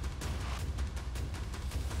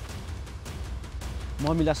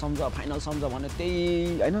मम्मीलाई सम्झ फाइनल सम्झ भने त्यही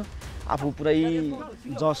होइन आफू पुरै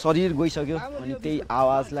शरीर गइसक्यो अनि त्यही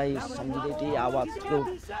आवाजलाई सम्झिँदै त्यही आवाजको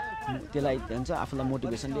त्यसलाई भन्छ आफूलाई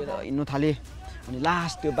मोटिभेसन लिएर हिँड्नु थालेँ अनि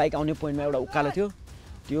लास्ट त्यो बाइक आउने पोइन्टमा एउटा उकालो थियो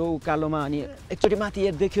त्यो उकालोमा अनि एकचोटि माथि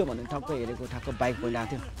हेर देख्यो भने ठक्क हेरेको ठक्क बाइक पोइन्ट आएको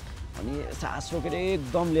थियो अनि सास रोकेर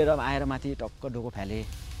एकदम लिएर आएर माथि टक्क ढोको फालेँ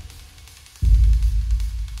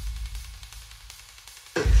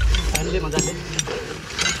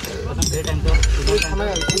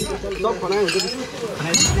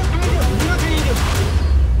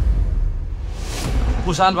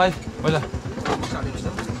पुसान भाइ पहिला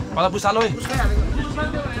पुसालो है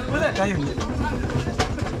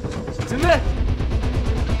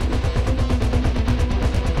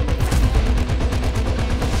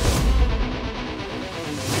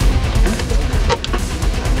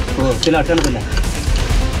चला चल पहिला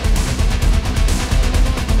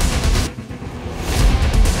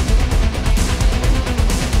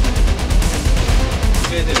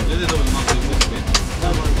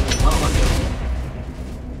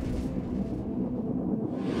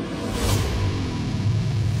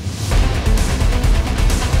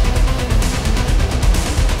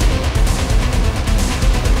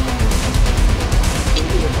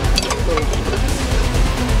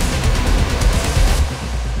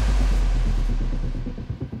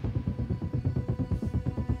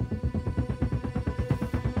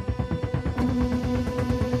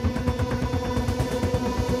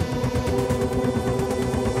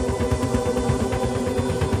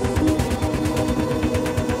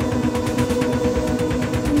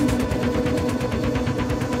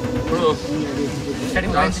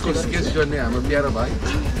डान्सको स्केच गर्ने हाम्रो प्यारो भाइ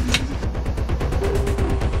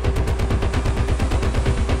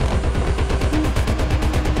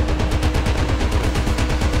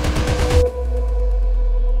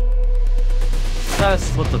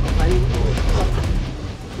foto.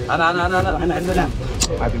 Ana.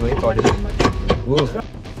 Happy birthday.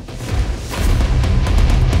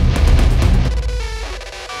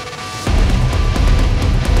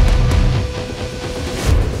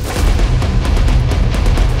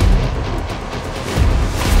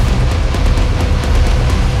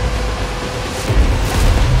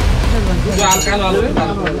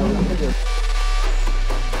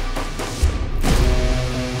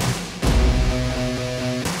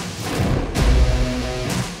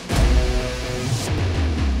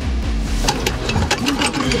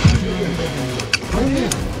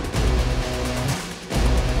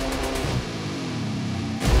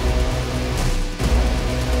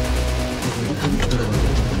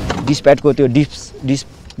 डिस्प्याडको त्यो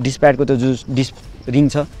डिस्प्याडको त्यो जो रिङ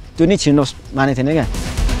छ त्यो नै छिर्न माने थिएन क्या।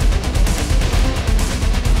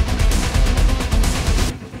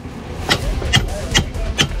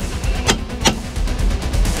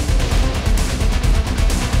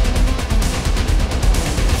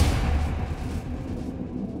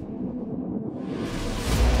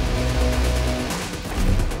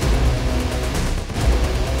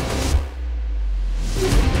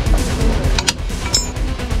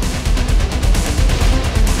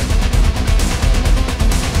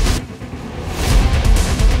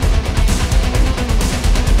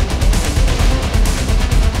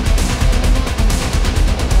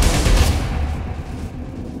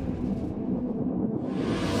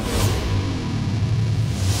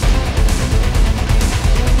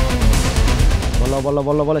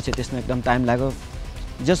 बल्ल चाहिँ त्यसमा एकदम टाइम लाग्यो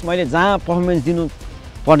जस्ट मैले जहाँ पर्फर्मेन्स दिनु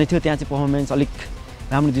पर्ने थियो त्यहाँ चाहिँ पर्फर्मेन्स अलिक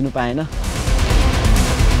राम्रो दिनु पाएन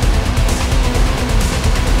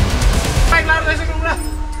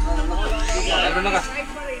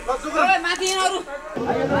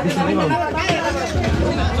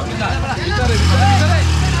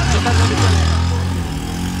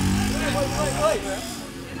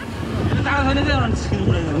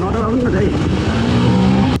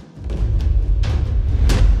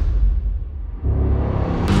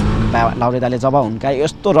लाउरे दाले जब हुन्काए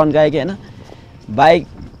यस्तो रन गायो कि होइन बाइक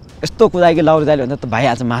यस्तो कुदायो कि लाउरे दाले भन्दा त भाइ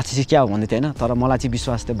आज माथि चाहिँ क्या हो भन्दै थियो होइन तर मलाई चाहिँ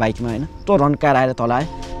विश्वास थियो बाइकमा होइन यस्तो रन कार आएर तल आयो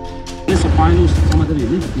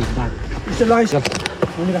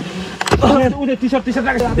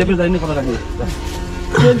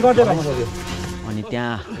अनि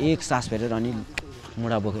त्यहाँ एक सास फेरेर अनि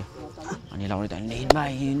मुढा बोक्यो अनि लाउने त हिँडमा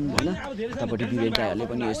हिँड होइन यतापट्टि विवेक दाईहरूले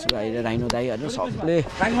पनि यसो आएर राइनो दाईहरू सबले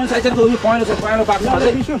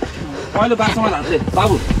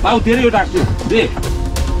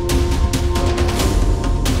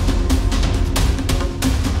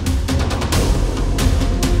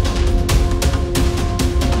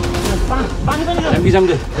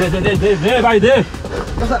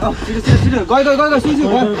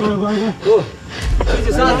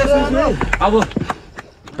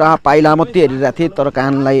पुरा पाइला मात्रै हेरिरहेको थिएँ तर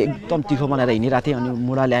कानलाई एकदम तिखो बनाएर हिँडिरहेको थिएँ अनि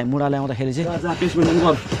मुढा ल्याउँदाखेरि चाहिँ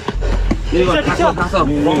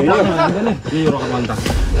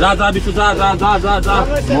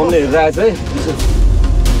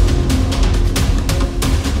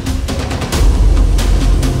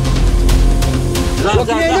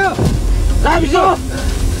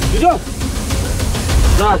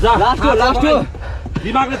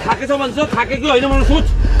दिमागले थाकेछ भन्छ थाकेको होइन मलाई सोच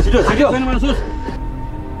छिटो थाकेको छैन मलाई सोच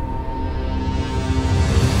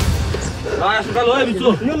सुकाल हो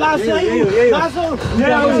बिचो यो लास्ट है लास्ट हो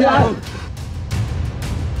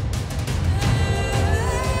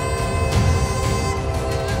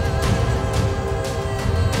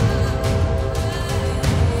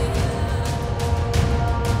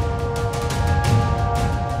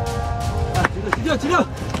छिटो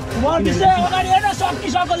मर्दिसे अगाडि हेर्न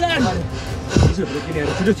सकिसक्यो ल्यान्ड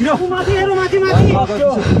छिटो माथि हेर माथि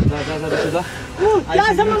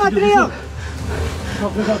यहाँसम्म मात्रै हो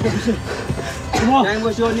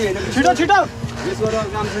छिटो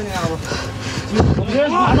काम छैन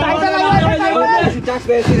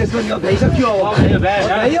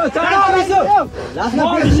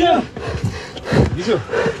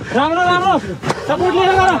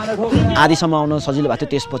आधीसम्म आउन सजिलो भएको थियो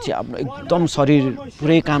त्यसपछि आफ्नो एकदम शरीर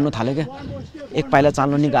पुरै काम्न थाल्यो क्या एक पाइला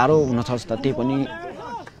चाल्नु नि गाह्रो हुन सक्छ त त्यही पनि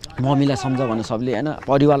मम्मीलाई सम्झ भने सबले होइन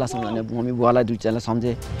परिवारलाई सम्झ भने मम्मी बुवालाई दुईजनालाई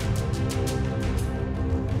सम्झे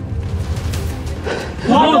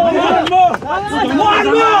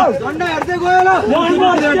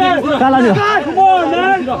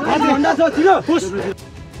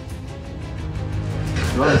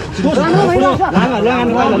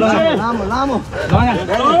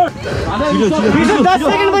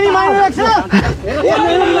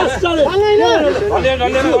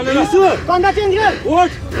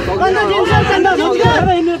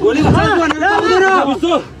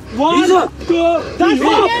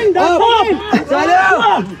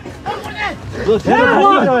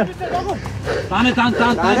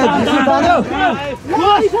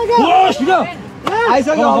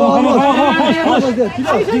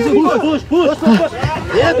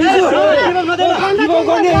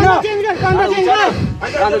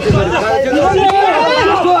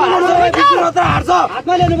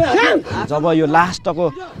जब यो लास्टको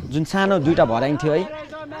जुन सानो दुईटा भर्याङ थियो है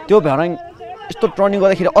त्यो भर्याङ यस्तो टर्निङ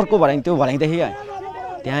गर्दाखेरि अर्को भर्याङ त्यो भर्याङदेखि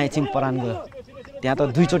त्यहाँ एकछिन परान गयो त्यहाँ त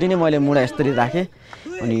दुईचोटि नै मैले मुढा यस्तरी राखेँ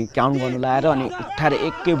अनि काउन्ट गर्नु लगाएर अनि उठाएर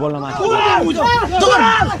एकै बोल्न माथि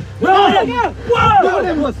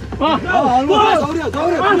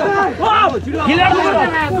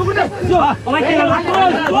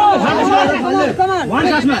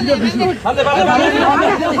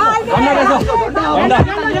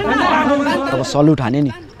तब सल्युट हाने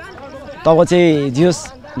नि तब चाहिँ जियोस्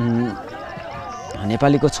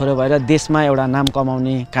नेपालीको छोरो भएर देशमा एउटा नाम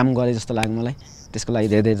कमाउने काम गरे जस्तो लाग्यो मलाई त्यसको लागि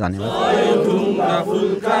धेरै धेरै धन्यवाद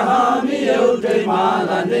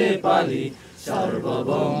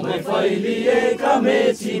सर्वभौमै फैलिएका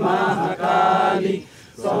मेची महाकाली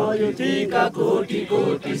संयुतिका कोटि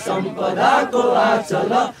कोटि सम्पदाको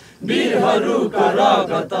आचल वीरहरूका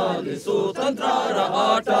रगतले स्वतन्त्र र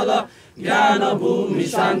अटल ज्ञान भूमि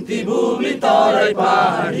शान्ति भूमि तराई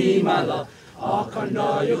पहाडी हिमाल अखण्ड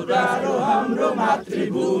यो राम्रो हाम्रो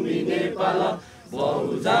मातृभूमि नेपाल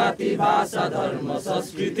बहुजाति भाषा धर्म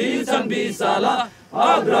संस्कृति छन् विशाल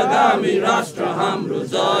अग्रगामी राष्ट्र हाम्रो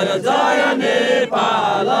जय जय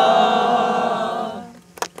नेपाल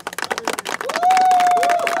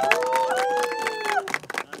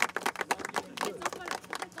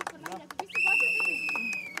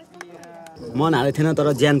मन हालेको थिएन तर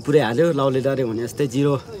ज्यान पुरै हाल्यो लाउले डरे भने जस्तै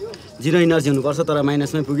जिरो इनर्जी हुनुपर्छ तर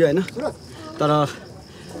माइनसमै पुग्यो होइन तर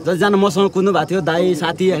जतिजना मसँग कुद्नु भएको थियो दाई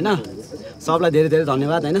साथी होइन सबलाई धेरै धेरै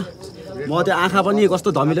धन्यवाद होइन म त्यो आँखा पनि कस्तो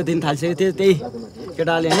धमिलो दिन थालिसकेको थिएँ त्यही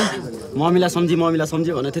केटाले होइन मम्मीलाई सम्झी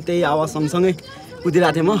भनेको थियो त्यही आवाज सँगसँगै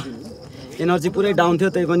कुदिरहेको थिएँ म एनर्जी पुरै डाउन थियो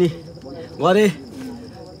त्यही पनि गरेँ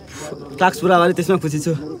टास्क पुरा गरेँ त्यसमा खुसी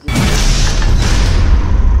छु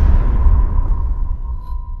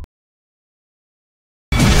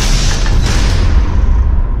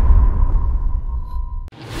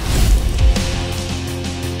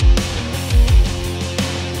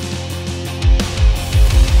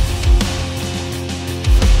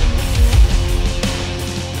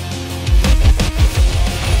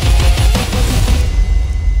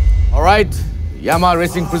Alright, Yamaha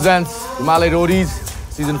Racing presents Himalaya Roadies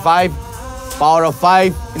Season 5, Power of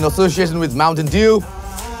 5 in association with Mountain Dew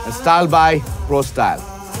and styled by Pro Style.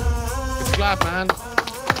 It's clap, man.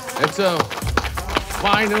 It's a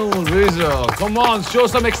final result. Come on, show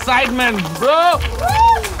some excitement, bro.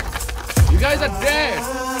 You guys are there.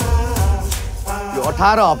 यो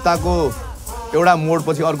 18 हप्ताको एउटा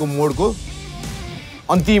मोडपछि अर्को मोडको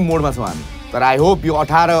अन्तिम मोडमा छौँ हामी तर I hope यो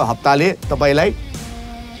 18 हप्ताले तपाईलाई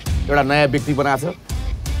एउटा नयाँ व्यक्ति बनाछ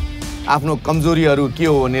आफ्नो कमजोरीहरू के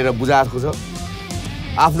हो भनेर बुझाएको छ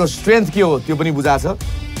आफ्नो स्ट्रेन्थ के हो त्यो पनि बुझाछ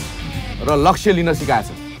र लक्ष्य लिन सिकाएछ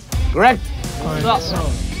करेक्ट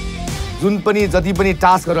जुन पनि जति पनि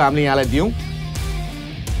टास्कहरू हामीले यहाँलाई दियौं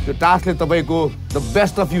त्यो टास्कले तपाईको द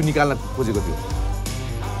बेस्ट अफ यु निकाल्न खोजेको थियो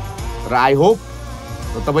र आई होप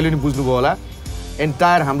तपाईले पनि बुझ्नुभयो होला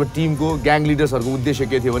एन्टायर हाम्रो टिमको ग्याङ लिडर्सहरुको उद्देश्य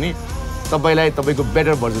के थियो भने तपाईलाई तपाईको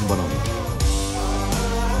बेटर भर्जन बनाउने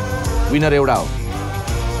विनर एउटा हो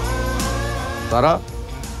तर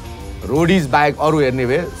रोडीज बाइक अरु हेर्ने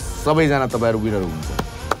भए सबैजना तपाईहरु विनर हुनुहुन्छ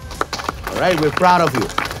right we are proud of you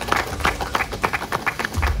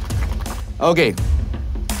okay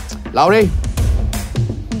Laure,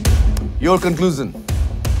 your conclusion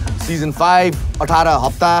season 5 18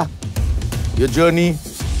 हप्ता your journey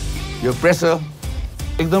your pressure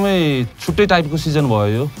एकदमै छुट्टै टाइपको सिजन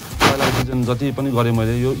भयो यो पहिला सिजन जति पनि गरे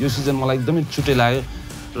मैले यो सिजन मलाई एकदमै छुट्टै लाग्यो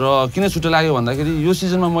र किन छुट्टै लाग्यो भन्दाखेरि यो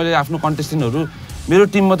सिजनमा मैले आफ्नो कन्टेस्टेन्टहरु मेरो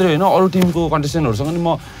टिम मात्रै हैन अरु टिमको कन्टेस्टेन्टहरुसँग नि म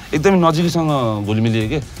एकदमै नजिकैसँग घुलमिलिए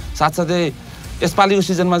के साथसाथै यसपालिको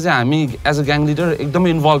सिजनमा चाहिँ हामी एज अ ग्याङ लिडर एकदमै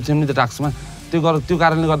इन्भल्भ थियौं नि त्यो टास्कमा त्यो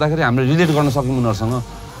कारणले गर्दाखेरि हामीले रिलेट गर्न सक्यौं उनीहरुसँग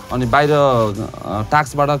अनि बाहिर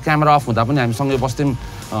टास्कबाट क्यामेरा अफ हुँदा पनि हामी सँगै बस्थ्यौं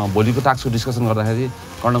भोलिको टास्कको डिस्कसन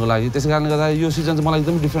गर्नको लागि त्यसैकारणले गर्दा यो सिजन चाहिँ मलाई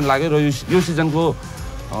एकदम डिफरेन्ट लाग्यो र यो सिजनको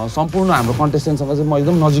सम्पूर्ण हाम्रो कन्टेस्टेन्टसँग चाहिँ म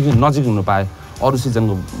एकदम नजिक हुन पाएँ अरु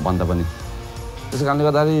सिजनको भन्दा पनि त्यसैकारणले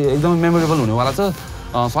गर्दाखेरि एकदमै मेमोरेबल हुनेवाला छ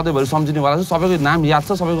सधैँभरि सम्झिनेवाला छ सबैको नाम याद छ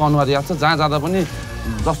सबैको अनुहार याद छ जहाँ जाँदा पनि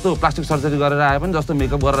जस्तो प्लास्टिक सर्जरी गरेर आए पनि जस्तो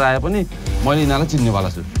मेकअप गरेर आए पनि मैले यिनीहरूलाई चिन्नेवाला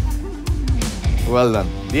छु वेल डन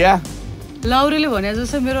दिया लाउरेले भने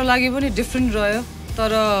जस्तो मेरो लागि पनि डिफरेन्ट रह्यो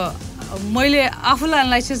तर मैले आफूलाई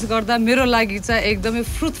एनालाइसिस गर्दा मेरो लागि चाहिँ एकदमै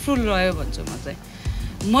फ्रुटफुल रह्यो भन्छु म चाहिँ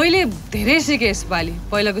मैले धेरै सिकेँ यसपालि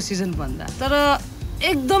पहिलाको सिजन भन्दा तर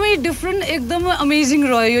एकदमै डिफरेन्ट एकदमै अमेजिङ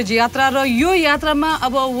रह्यो यो यात्रा र यो यात्रामा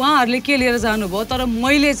अब उहाँहरूले के लिएर जानुभयो तर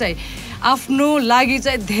मैले चाहिँ आफ्नो लागि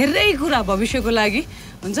चाहिँ धेरै कुरा भविष्यको लागि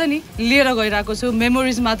हुन्छ नि लिएर गइरहेको छु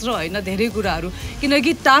मेमोरिज मात्र हैन धेरै कुराहरू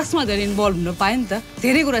किनकि टास्कमा धेरै इन्भल्भ हुन पाएँ नि त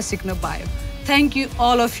धेरै कुरा सिक्न पायो thank you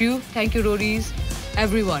all of you thank you Roadies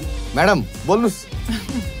everyone madam बोल्नुस्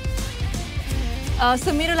so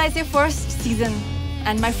मेरो लागि चाहिँ first season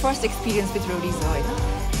and my first experience with Roadies हो हैन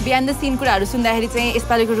बिहान द सिन कुराहरू सुन्दाखेरि चाहिँ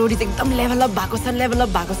यसपालिको रोडीज एकदम लेभल अप भएको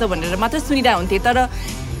छ भनेर मात्र सुनिरहेको हुन्थेँ तर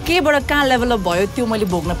केबाट कहाँ लेभल अप भयो त्यो मैले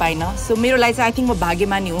भोग्न पाइनँ सो मेरो लागि चाहिँ आई थिङ्क म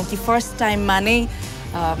भाग्यमानी हो कि फर्स्ट टाइममा नै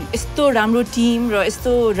यस्तो राम्रो टिम र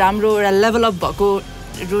यस्तो राम्रो एउटा लेभल अप भएको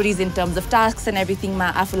Roadies in terms of tasks and एभ्रिथिङमा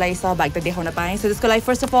आफूलाई सहभागिता देखाउन पाएँ सो त्यसको लागि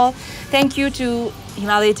first of all thank you to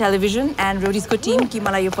Himalaya television and रोडीजको team कि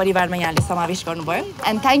मलाई यो परिवारमा यहाँले समावेश गर्नुभयो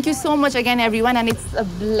and thank you so much again every one and it's a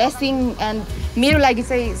blessing and मेरो लागि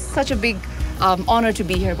चाहिँ such a big honour to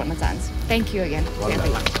be here भन्न चाहन्छु thank you again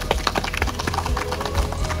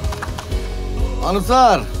Anup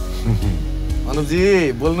sir अनुपजी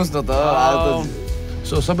बोल्नुस् न त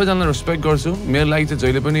सो सबैजनालाई रेस्पेक्ट गर्छु मेरो लागि चाहिँ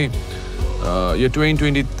जहिले पनि यो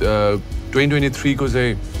 2023 को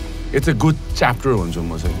चाहिँ इट्स अ गुड च्याप्टर भन्छु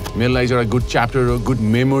म चाहिँ मेरो लागि चाहिँ एउटा गुड च्याप्टर हो गुड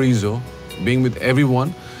मेमोरिज हो बिङ विथ एभ्री वान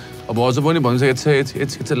अब अझ पनि भन्छ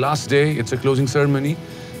it's a last day, it's a closing ceremony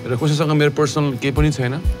र कसैसँग मेरो पर्सनल केही पनि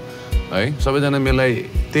छैन है। सबैजना मेरोलाई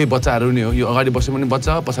त्यही बच्चाहरू नै हो। यो अगाडि बस्यो भने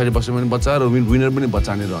बच्चा, पछाडि बस्यो भने बच्चा र विनर पनि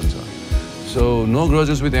बच्चा नै रहन्छ। So no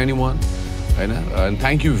grudges with any one होइन। And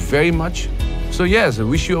thank you very much. So yes,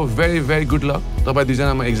 wish you a very very good lock. तपाईँ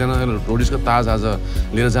दुईजनामा एकजना रोडिजको ताज आज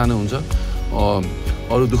लिएर जानुहुन्छ।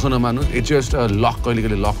 अरू दुःख नमान्नु, इट्स जस्ट अ लक, कहिले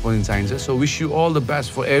कहिले लक पनि चाहिन्छ। So wish you all the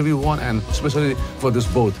best for every one and specially for this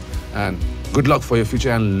both and good lock for your future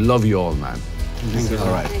and love you all man.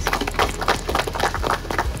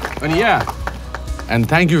 And yeah, and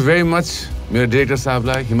thank you very much, मेरो director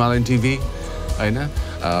साहबलाई, Himalayan TV, होइन,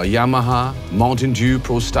 Yamaha, Mountain Dew,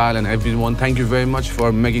 Pro Style, and everyone. Thank you very much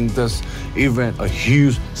for making this event a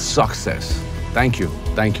huge success. Thank you,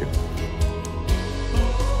 thank you.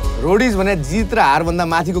 Roadies भने जित र हारभन्दा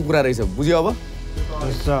माथिको कुरा रहेछ, बुझ्यो अब?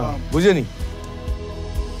 बुझ्यो नि?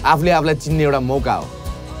 आफूले आफूलाई चिन्ने एउटा मौका हो।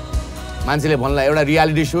 मान्छेले भन्ला एउटा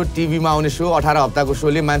रियालिटी शो, टिभीमा आउने शो, 18 हप्ताको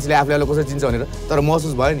शोले मान्छेले आफूले कसरी चिन्छ भनेर, तर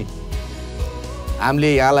महसुस भयो नि।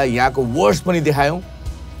 हामीले यहाँलाई यहाँको वर्स्ट पनि देखायौँ,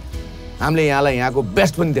 हामीले यहाँलाई यहाँको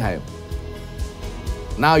बेस्ट पनि देखायौँ।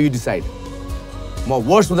 नाउ यु डिसाइड, म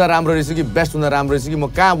वर्स्ट हुँदा राम्रो रहेछु कि बेस्ट हुँदा राम्रो रहेछु कि म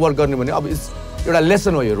कहाँ वर्क गर्ने भने। अब एउटा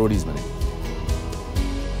लेसन हो यो रोडिज भने।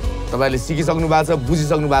 तपाईँले सिकिसक्नु भएको छ,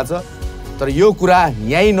 बुझिसक्नु भएको छ, तर यो कुरा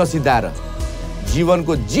यहीँ नसिद्धाएर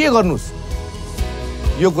जीवनको जे गर्नुहोस्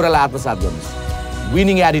यो कुरालाई आत्मसात गर्नुहोस्।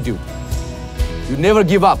 Winning attitude, you never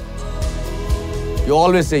give up, you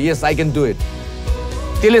always say yes I can do it.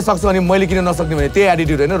 त्यसले सक्छ भने मैले किन नसक्ने भने त्यही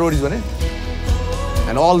एटिट्युड होइन रोडिज भने।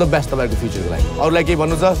 एन्ड अल द बेस्ट तपाईँको फ्युचरको लागि। अरूलाई केही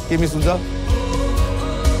भन्नु छ, के मिस हुन्छ?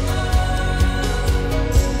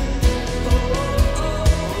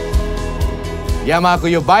 यामाहाको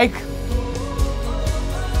यो बाइक,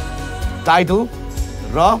 टाइटल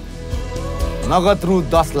र नगद रु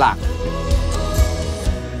 10 लाख,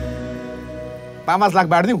 5 लाख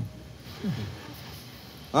बाँडिदिउँ?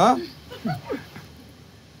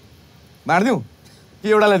 बाँडिदिउँ कि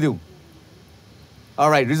एउटालाई दिउँ?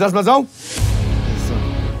 अलराइट, रिजल्ट्समा जाउँ।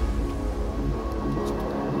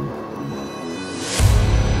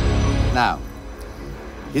 नाउ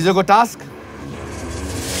हिजोको टास्क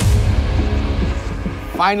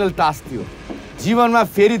फाइनल टास्क थियो। जीवनमा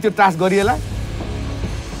फेरि त्यो टास्क गरिएला?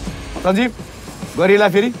 सञ्जीव, गरिएला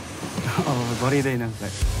फेरि? गरिँदैन।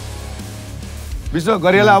 विश्व,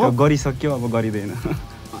 गरिएला? अब गरिसक्यो, अब गरिँदैन।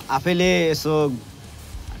 आफैले यसो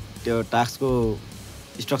त्यो टास्कको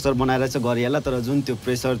स्ट्रक्चर बनाएर चाहिँ गरिएला, तर जुन त्यो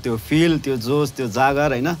प्रेसर, त्यो फिल, त्यो जोस, त्यो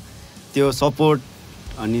जागर होइन, त्यो सपोर्ट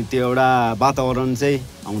अनि त्यो एउटा वातावरण चाहिँ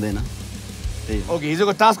आउँदैन। त्यही ओके,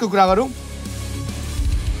 हिजोको टास्कको कुरा गरौँ।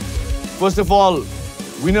 फर्स्ट अफ अल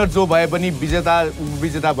विनर जो भए पनि,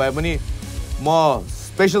 विजेता भए पनि म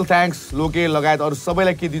स्पेसल थ्याङ्क्स लोके लगायत अरू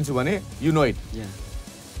सबैलाई के दिन्छु भने, यु नो इट,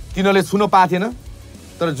 तिनीहरूले छुन पाथेन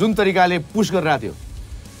तर जुन तरिकाले पुस गरिरहेको थियो,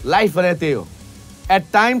 लाइफ भने त्यही हो। एट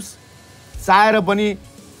टाइम्स चाहेर पनि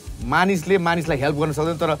मानिसलाई हेल्प गर्न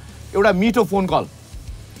सक्दैन, तर एउटा मिठो phone call,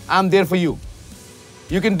 I am there for you,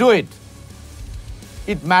 you can do it,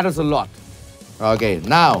 it matters a lot. Okay,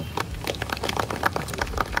 now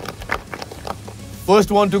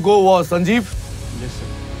first one to go was Sanjeev.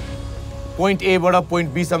 Point ए बाट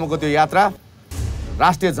पोइन्ट बी सम्मको त्यो यात्रा,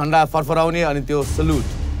 राष्ट्रिय झन्डा फरफराउने अनि त्यो salute,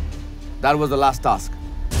 that was the last task.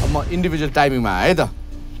 अब म इन्डिभिजुअल टाइमिङमा है त।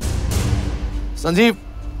 सञ्जीव,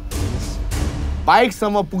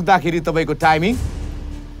 बाइकसम्म पुग्दाखेरि तपाईँको timing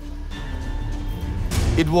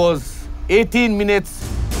it was 18 minutes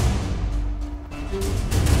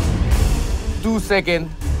 2 seconds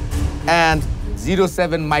and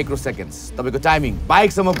 07 microseconds तपाईँको टाइमिङ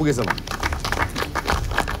बाइकसम्म पुगेसम्म।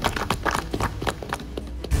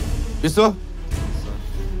 विश्व,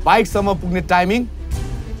 बाइकसम्म पुग्ने टाइमिङ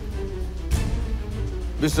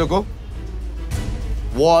विश्वको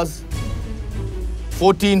was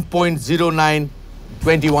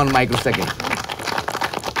 14.0921 microseconds.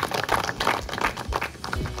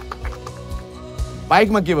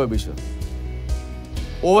 बाइकमा के भयो विश्व?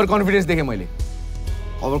 ओभर कन्फिडेन्स देखेँ मैले।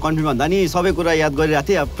 ओभर कन्फिडेन्स भन्दा नि सबै कुरा याद गरिरहेको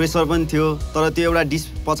थिएँ। अब प्रेसर पनि थियो, तर त्यो एउटा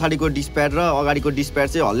पछाडिको डिस्प्याड र अगाडिको डिस्प्याड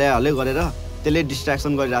चाहिँ हल्लै गरेर त्यसले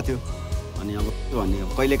डिस्ट्र्याक्सन गरिरहेको थियो। अनि अब के भन्ने,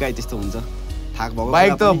 कहिलेकाहीँ त्यस्तो हुन्छ, थाक भएको।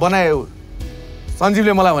 बाइक त बनायो,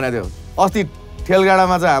 सञ्जीवले मलाई भनेको थियो अस्ति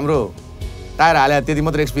ठेलगाडामा चाहिँ हाम्रो टायर हाले, त्यति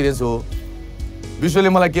मात्र एक्सपिरियन्स हो। विश्वले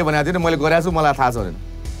मलाई के भनेको थियो मैले गरेको छु, मलाई थाहा छैन।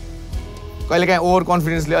 कहिलेकाहीँ ओभर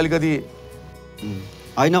कन्फिडेन्सले अलिकति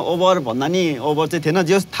होइन, ओभर भन्दा नि ओभर चाहिँ थिएन,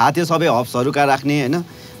 जस थाहा थियो सबै हब्सहरू कहाँ राख्ने होइन,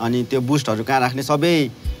 अनि त्यो बुस्टहरू कहाँ राख्ने सबै,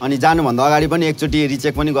 अनि जानुभन्दा अगाडि पनि एकचोटि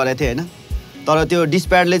रिचेक पनि गरेको थिएँ होइन। तर त्यो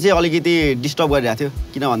डिस्प्याडले चाहिँ अलिकति डिस्टर्ब गरिरहेको थियो,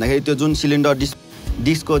 किन भन्दाखेरि त्यो जुन सिलिन्डर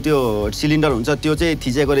डिस्कको त्यो सिलिन्डर हुन्छ त्यो चाहिँ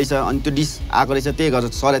थिचेको रहेछ अनि त्यो डिस्क आएको रहेछ त्यही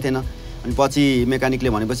गरेर सरेको थिएन अनि पछि मेकानिकले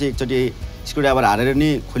भनेपछि एकचोटि स्क्रुड्राइभर हालेर नि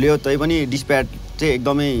खुल्यो तै पनि डिस्प्याड चाहिँ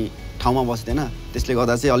एकदमै ठाउँमा बस्दैन त्यसले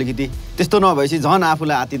गर्दा चाहिँ अलिकति त्यस्तो नभएपछि झन्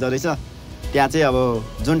आफूलाई आत्तिदो रहेछ त्यहाँ चाहिँ अब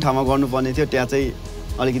जुन ठाउँमा गर्नुपर्ने थियो त्यहाँ चाहिँ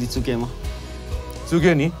अलिकति चुकेँ म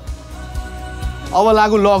चुक्यो नि अब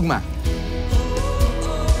लागु लगमा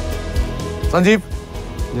सञ्जीव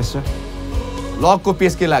यस सर लगको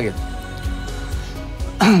पेस के लाग्यो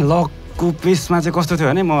लगको पेसमा चाहिँ कस्तो थियो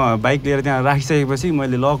भने म बाइक लिएर त्यहाँ राखिसकेपछि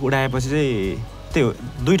मैले लक उडाएपछि चाहिँ त्यही हो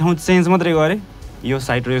 2 ठाउँ चेन्ज मात्रै गरेँ यो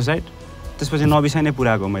साइड र यो साइड त्यसपछि नबिसाइ नै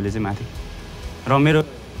पुऱ्याएको मैले चाहिँ माथि र मेरो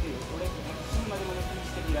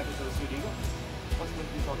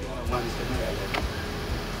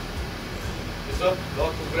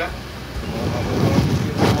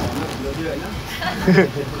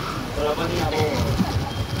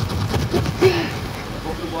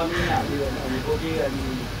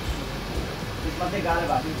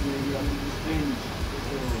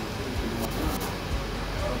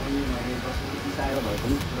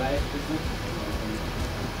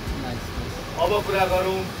अब कुरा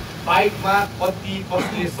गरौँ बाइकमा कति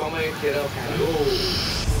कसले समय खेर खायो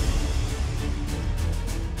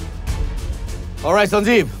अलराइट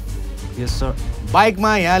सञ्जीव यस सर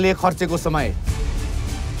बाइकमा यहाँले खर्चेको समय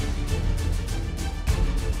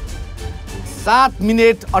 7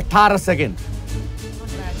 मिनेट 18 सेकेन्ड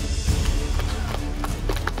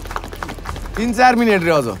 3-4 मिनेट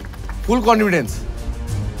रे अझ फुल कन्फिडेन्स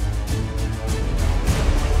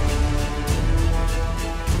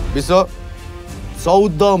विश्व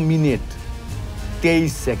 14 minute 23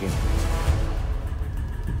 second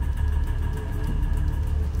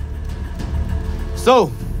So,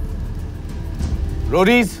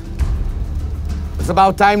 roadies, it's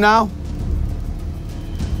about time now.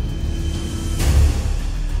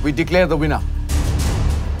 We declare the winner.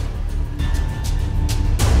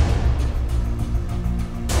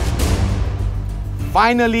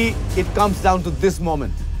 Finally, it comes down to this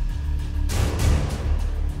moment.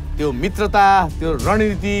 Your mitrata, your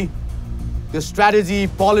raniti, your strategy,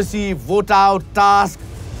 policy, vote out, task,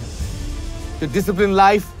 your disciplined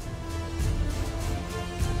life.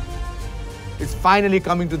 It's finally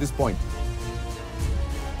coming to this point.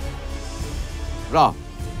 Ra,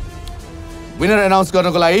 winner announce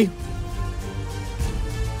garnako लागि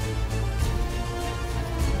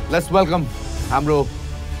let's welcome हाम्रो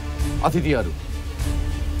अतिथिहरू.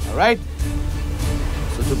 All right?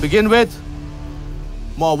 So to begin with,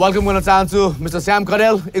 म welcome गर्न चाहन्छु Mr. Sam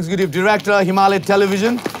Karel, Executive Director, Himalaya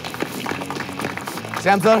Television.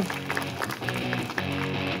 Sam sir.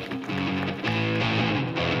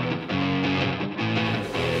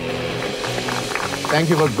 Thank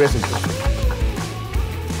you for gracing.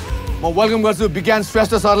 Welcome to Bikram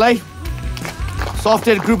Shrestha Sarlai,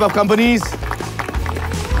 Software Group of Companies.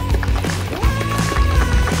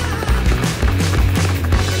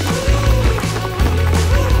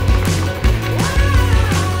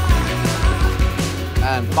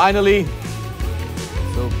 And finally,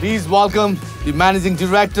 so please welcome the Managing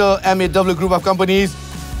Director, MAW Group of Companies,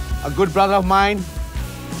 a good brother of mine,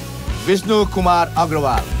 Vishnu Kumar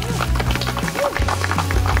Agrawal.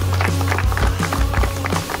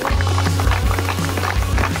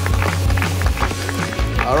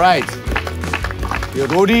 All right, your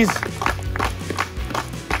roadies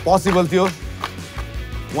possible थियो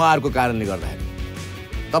उहाँहरुको कारणले गर्दाखेरि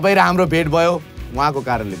तपाई र हाम्रो भेट भयो उहाँको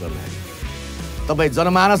कारणले गर्दाखेरि तपाई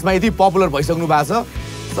जनमानसमा यति पपुलर भइसक्नु भएको छ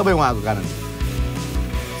सबै उहाँको कारणले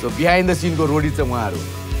सो बिहाइन्ड द सीन को रोडिज चाहिँ उहाँहरु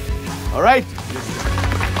All right.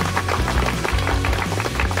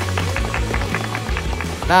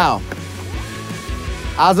 Now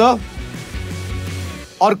आज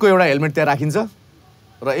अर्को एउटा हेलमेट त्यहाँ राखिन्छ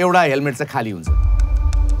र एउटा हेलमेट चाहिँ खाली हुन्छ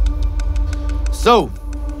सो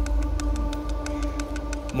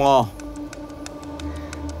म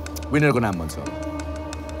विनरको नाम भन्छु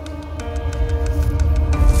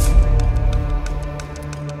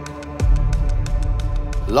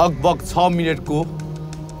लगभग 6 मिनेटको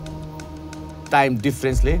टाइम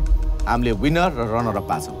डिफरेन्सले हामीले विनर र runner up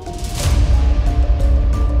पाछौं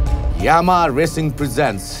Yamaha Racing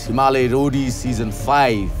presents Himalaya Roadies Season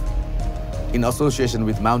 5 in association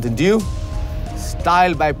with Mountain Dew,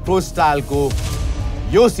 style by Pro Style ko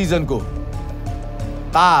yo season ko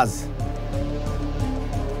Taz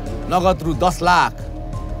nagad ru 10 lakh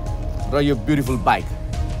ra yo beautiful bike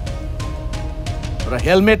ra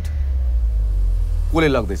helmet kole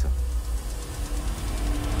lagdaisa.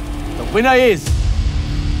 The winner is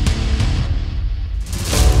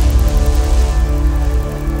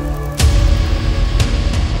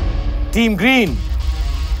Team Green,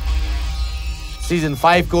 season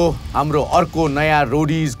 5 को हाम्रो अर्को नयाँ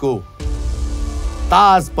Roadies को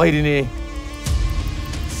ताज पहिरिने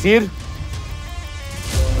शिर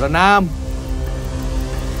र नाम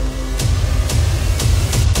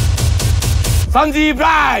सञ्जीव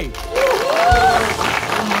राई।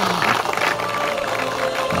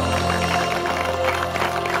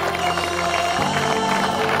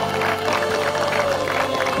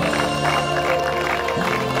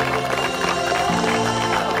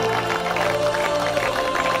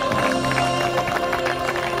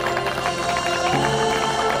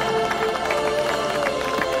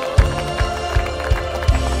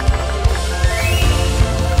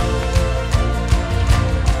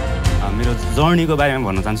 जर्नीको बारेमा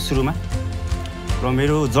भन्न चाहन्छु सुरुमा र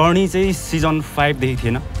मेरो जर्नी चाहिँ सिजन 5 देखि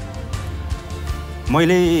थिएन।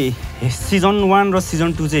 मैले सिजन 1 र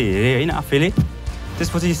सिजन 2 चाहिँ हेरेँ होइन आफैले।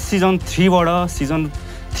 त्यसपछि सिजन 3 बाट सिजन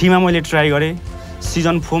 3 मा मैले ट्राई गरेँ,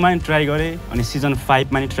 सिजन 4 मा ट्राई गरेँ अनि सिजन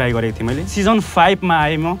 5 मा नि ट्राई गरेको थिएँ मैले। सिजन 5 मा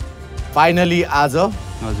आएँ म फाइनली आज।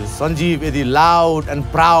 हजुर सञ्जीव यदि लाउड एन्ड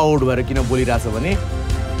प्राउड भएर किन बोलिरहेछ भने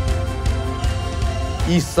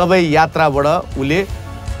यी सबै यात्राबाट उले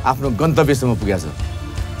आफ्नो गन्तव्यसम्म पुगेछ।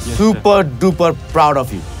 Super duper proud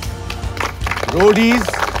of you. Roadies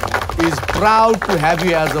is proud to have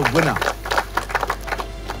you as a winner.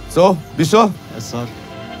 So विश्व, यस सर,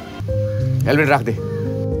 हेलमेट राख्दे।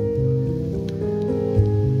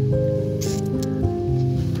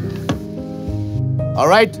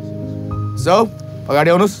 अलराइट, सो अगाडि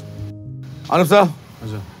आउनुहोस्। अनुप सर,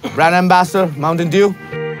 हजुर, brand ambassador mountain due.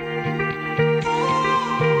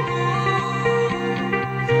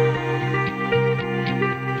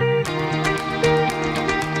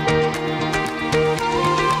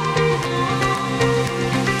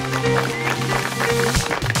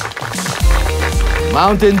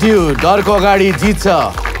 Mountain due डरको अगाडि जित्छ।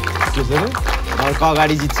 डरको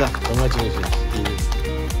अगाडि जित्छ।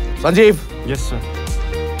 सञ्जीव, यस sir,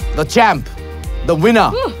 the champ, the winner.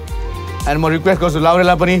 And म रिक्वेस्ट गर्छु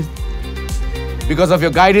लाउरेलाई पनि बिकज अफ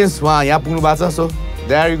यर गाइडेन्स उहाँ यहाँ पुग्नु भएको छ। So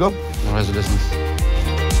there you go. Congratulations.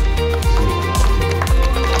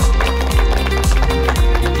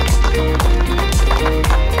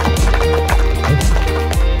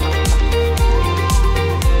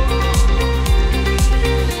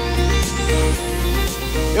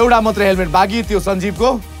 एउटा मात्रै हेलमेट बाँकी थियो सञ्जीवको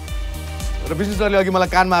र विष्णु सरले अघि मलाई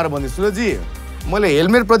कानमा आएर भन्दै, सुरजी मैले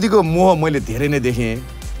हेलमेट प्रतिको मोह मैले धेरै नै देखेँ,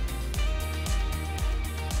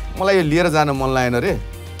 मलाई यो लिएर जान मन लागेन रे।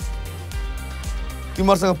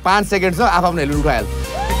 तिमीहरूसँग 5 सेकेन्ड छ, आफ्नो helmet उठाइहाल।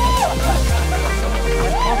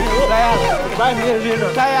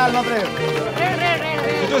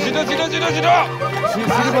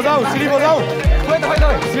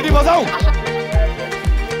 CD बजाऊ।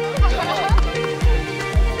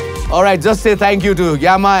 All right, just say thank you to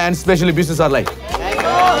Yamaha and especially Bishwa सरलाई।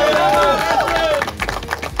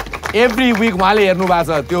 Every week उहाँले हेर्नु भएको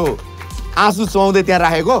छ त्यो आँसु चुहाउँदै त्यहाँ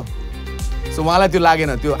राखेको। सो उहाँलाई त्यो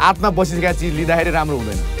लागेन, त्यो आत्मा बसिसकेको चिज लिँदाखेरि राम्रो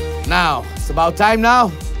हुँदैन। Now, it's about time now.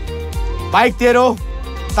 Bike तेरो,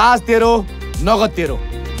 ताज तेरो, नगद तेरो,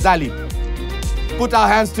 जाली। Put our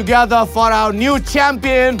hands together for our new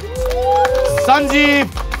champion, Sanjip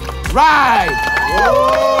Rai.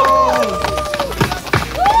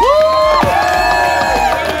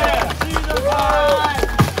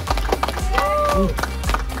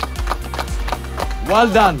 Well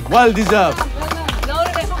done, well deserved.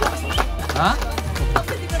 Huh?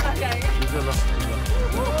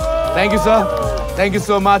 Thank you, sir. Thank you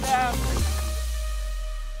so much.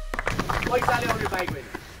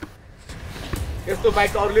 यस्तो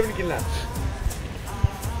बाइक त अरूले पनि किन्ला,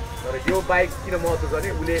 तर यो बाइक किन महत्त्व छ भने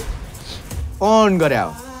उले अर्न गरे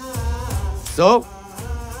हो। So,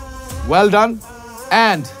 well done.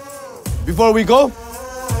 And before we go,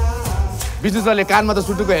 Vishnu सरले कानमा त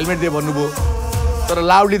सुटुको हेलमेट दिए भन्नुभयो, तर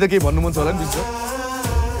लाउडली त केही भन्नु मन छ होला नि विष्णु?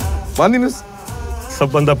 भनिदिनुहोस्।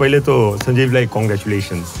 सबभन्दा पहिले त सञ्जीवलाई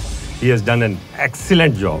congratulations. He has done an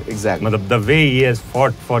excellent job. Exactly. Matlab, the way he has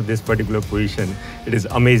fought for this particular position, it is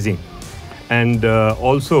amazing. And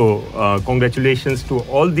also, congratulations to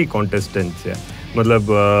all the contestants. Yeah. Matlab,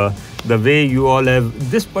 the way you all have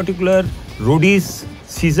this particular Roadies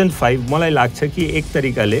season 5, मलाई लाग्छ कि एक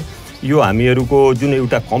तरिकाले यो हामीहरूको जुन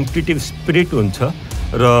एउटा competitive spirit हुन्छ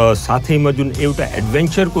र साथैमा जुन एउटा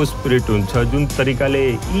एडभेन्चरको स्पिरिट हुन्छ, जुन तरिकाले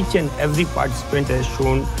each and every participant has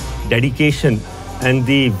shown dedication and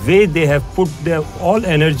the way they have put their all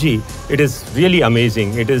energy, it is really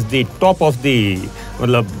amazing. It is the top of the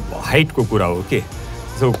height ko kura, okay?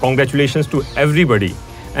 So congratulations to everybody.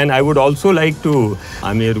 And I would also like to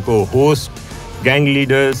host, gang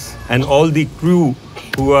leaders and all the crew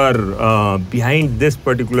who are behind this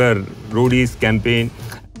particular Roadies campaign.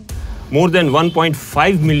 More than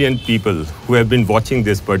 1.5 million people who have been watching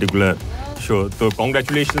this particular show. So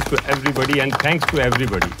congratulations to everybody and thanks to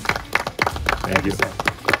everybody. Thank you.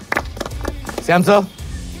 Sam sir.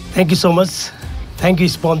 Thank you so much. Thank you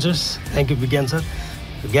sponsors. Thank you Bikram sir.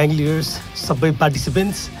 Gang leaders, सबै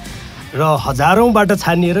participants र हजारौंबाट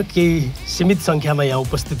छानिएर केही सीमित संख्यामा यहाँ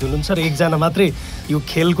उपस्थित हुनुहुन्छ र एकजना मात्रै यो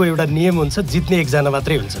खेलको एउटा नियम हुन्छ जित्ने एकजना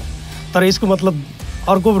मात्रै हुन्छ तर यसको मतलब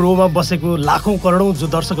अर्को रोमा बसेको लाखौं करोडौं जो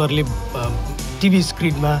दर्शकहरूले टिभी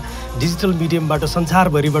स्क्रिनमा डिजिटल मिडियमबाट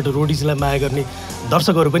संसारभरिबाट रोडिजलाई माया गर्ने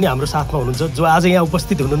दर्शकहरू पनि हाम्रो साथमा हुनुहुन्छ जो आज यहाँ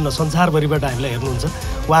उपस्थित हुनुहुन्न संसारभरिबाट हामीलाई हेर्नुहुन्छ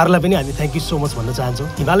उहाँहरूलाई पनि हामी थ्यांक यू सो मच भन्न चाहन्छौँ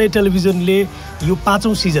हिमालय टेलिभिजनले यो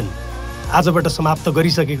 5औं सिजन आजबाट समाप्त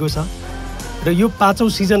गरिसकेको छ र यो 5औं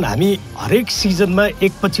सिजन हामी हरेक सिजनमा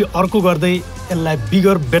एकपछि अर्को गर्दै यसलाई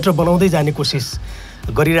बिगर बेटर बनाउँदै जाने कोसिस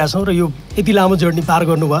गरिरहेछौँ र यो यति लामो जर्नी पार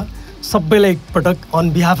गर्नुभयो सबैलाई एकपटक on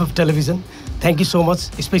behalf of television thank you so much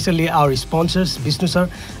specially our sponsors Vishnu sir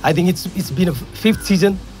I think it's been a 5th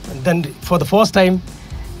season then for the first time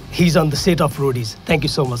he is on the set of Roadies thank you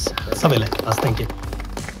so much सबैलाई हस् thank you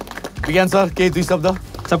विज्ञान sir केही दुई शब्द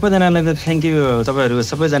सबैजनालाई त thank you तपाईहरु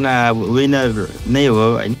सबैजना विनर नै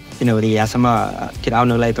हो हैन किनभने यहाँसम्म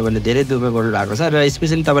आउनको लागि तपाईले धेरै दुःख गर्नु भएको छ र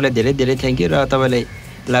स्पेशली तपाईलाई धेरै धेरै थ्यांक यू र तपाईले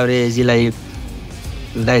लाउरे जीलाई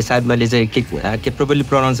सायद मैले चाहिँ के प्रोपरली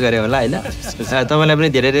प्रोनाउन्स गरे होला हैन तपाईलाई पनि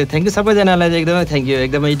धेरै धेरै थ्यांक यू सबैजनालाई एकदमै थ्यांक यू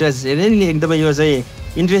एकदमै इट वाज रियली एकदमै यो चाहिँ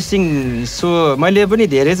इन्ट्रेस्टिङ सो मैले पनि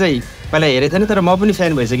धेरै चाहिँ पहिला हेरेको थिएन तर म पनि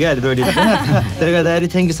फ्यान भइसक्यो अहिले रोडी त्यसले गर्दाखेरि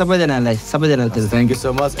थ्यांक यू सबैजनालाई thank you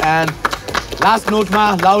so much and last नोटमा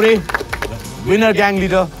Laure winner gang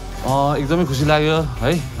leader एकदमै खुसी लाग्यो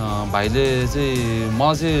है भाइले चाहिँ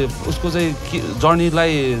मलाई चाहिँ उसको चाहिँ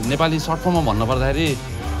जर्नीलाई नेपाली सर्ट फर्ममा भन्नु पर्दाखेरि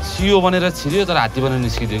सिओ बनेर छिर्यो तर हात्ती बनेर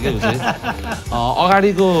निस्कियो क्या उसले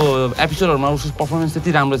अगाडिको एपिसोडहरूमा उसको पर्फर्मेन्स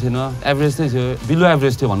त्यति राम्रो थिएन एभरेज नै थियो बिलो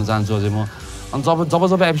एभरेज थियो भन्न चाहन्छु अझै म अनि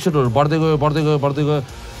जब एपिसोडहरू बढ्दै गयो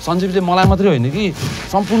सञ्जीवले मलाई मात्रै होइन कि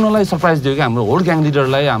सम्पूर्णलाई सरप्राइज दियो कि हाम्रो होल ग्याङ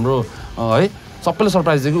लिडरलाई हाम्रो है सबैले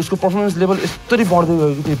सरप्राइज दियो कि उसको पर्फर्मेन्स लेभल यस्तरी बढ्दै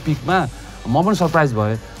गयो कि त्यो पिकमा म पनि सरप्राइज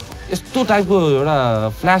भएँ यस्तो टाइपको एउटा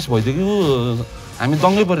फ्ल्यास भइदियो कि हामी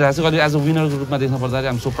दङ्गै परिरहेको छ कहिले एज अ विनरको रूपमा देख्न पर्दाखेरि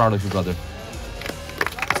I'm so proud of you brother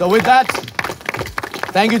So with that,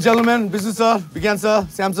 thank you gentlemen, Bishwa sir, Bikram sir,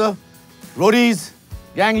 Sam sir, roadies,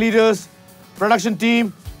 gang leaders, production team,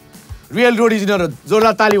 real roadies यिनीहरु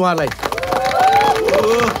जोरदार ताली उहाँलाई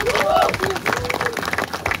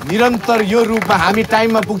निरन्तर यो रूपमा हामी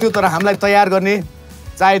टाइममा पुग्थ्यौ तर हामीलाई तयार गर्ने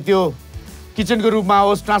चाहे त्यो किचनको रूपमा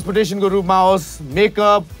होस् ट्रान्सपोर्टेसनको रूपमा होस्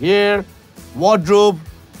मेकअप हेयर वार्डरोब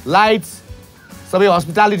लाइट्स सबै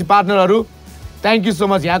hospitality पार्टनरहरू thank you so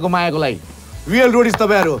much यहाँको मायाको लागि Real roadies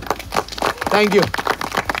tapaihharu. Thank you.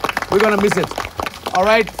 We're gonna miss it. All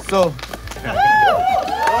right, so.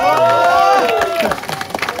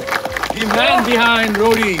 The man behind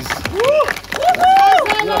roadies.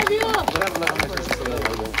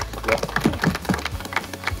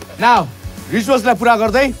 Now, rituals lai pura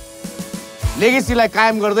gardai, legacy lai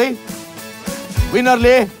कायम गर्दै, winner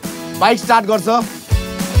ले bike start गर्छ.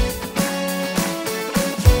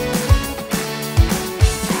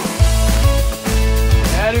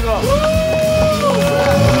 There you go.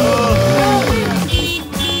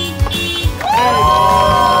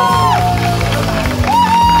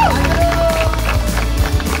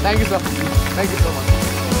 Thank you, sir. Thank you so much.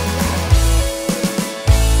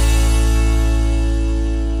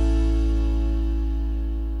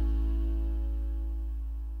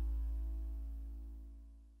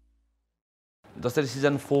 जसरी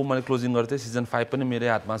season 4 मैले closing गर्थेँ season 5 पनि मेरो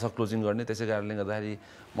हातमा छ क्लोजिङ गर्ने त्यसै कारणले गर्दाखेरि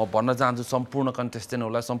म भन्न चाहन्छु सम्पूर्ण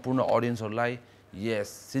कन्टेस्टेन्टहरूलाई सम्पूर्ण अडियन्सहरूलाई यस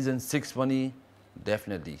सिजन 6 पनि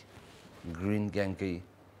डेफिनेटली ग्रीन ग्याङकै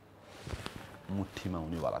मुठीमा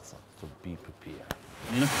हुनेवाला छ so be prepare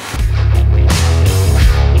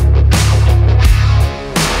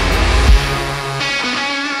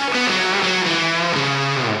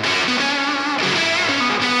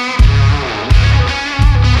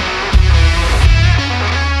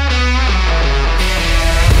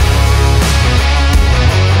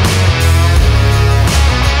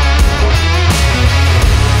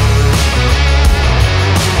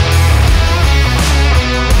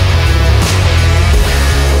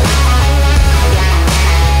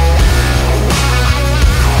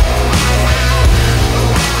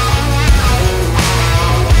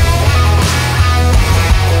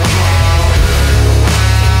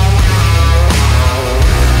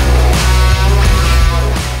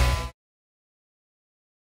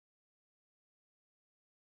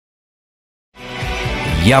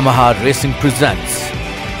Yamaha Racing presents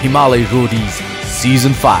Himalaya Roadies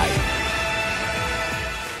Season 5.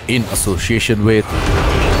 In association with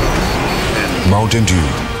Mountain Dew,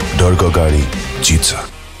 डरको गाडी जित्छ.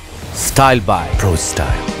 Style by Pro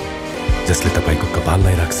Style, जसले तपाईको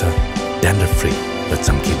कपाललाई राख्छ dandruff free र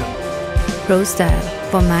चम्किलो. Pro Style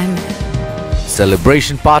for my man.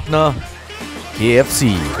 Celebration partner KFC.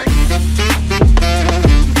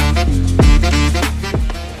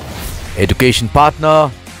 Education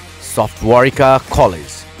partner Softwarika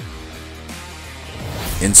College.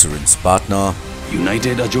 Insurance partner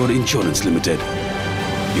United Ajor Insurance Limited.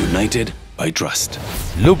 United by trust.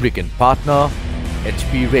 Lubricant partner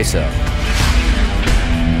HP Racer.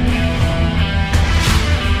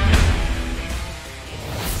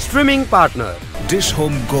 Streaming partner Dish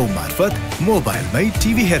Home Go मार्फत मोबाइलमै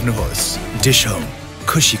TV हेर्नुहोस्. Dish Home,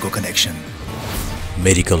 खुशीको connection.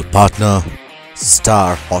 Medical partner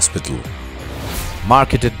Star Hospital.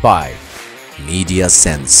 Marketed by Media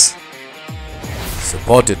Sense.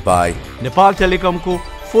 Supported by Nepal टेलिकमको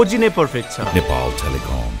 4G नै perfect छ. Nepal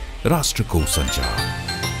telecom, राष्ट्रको सञ्चार.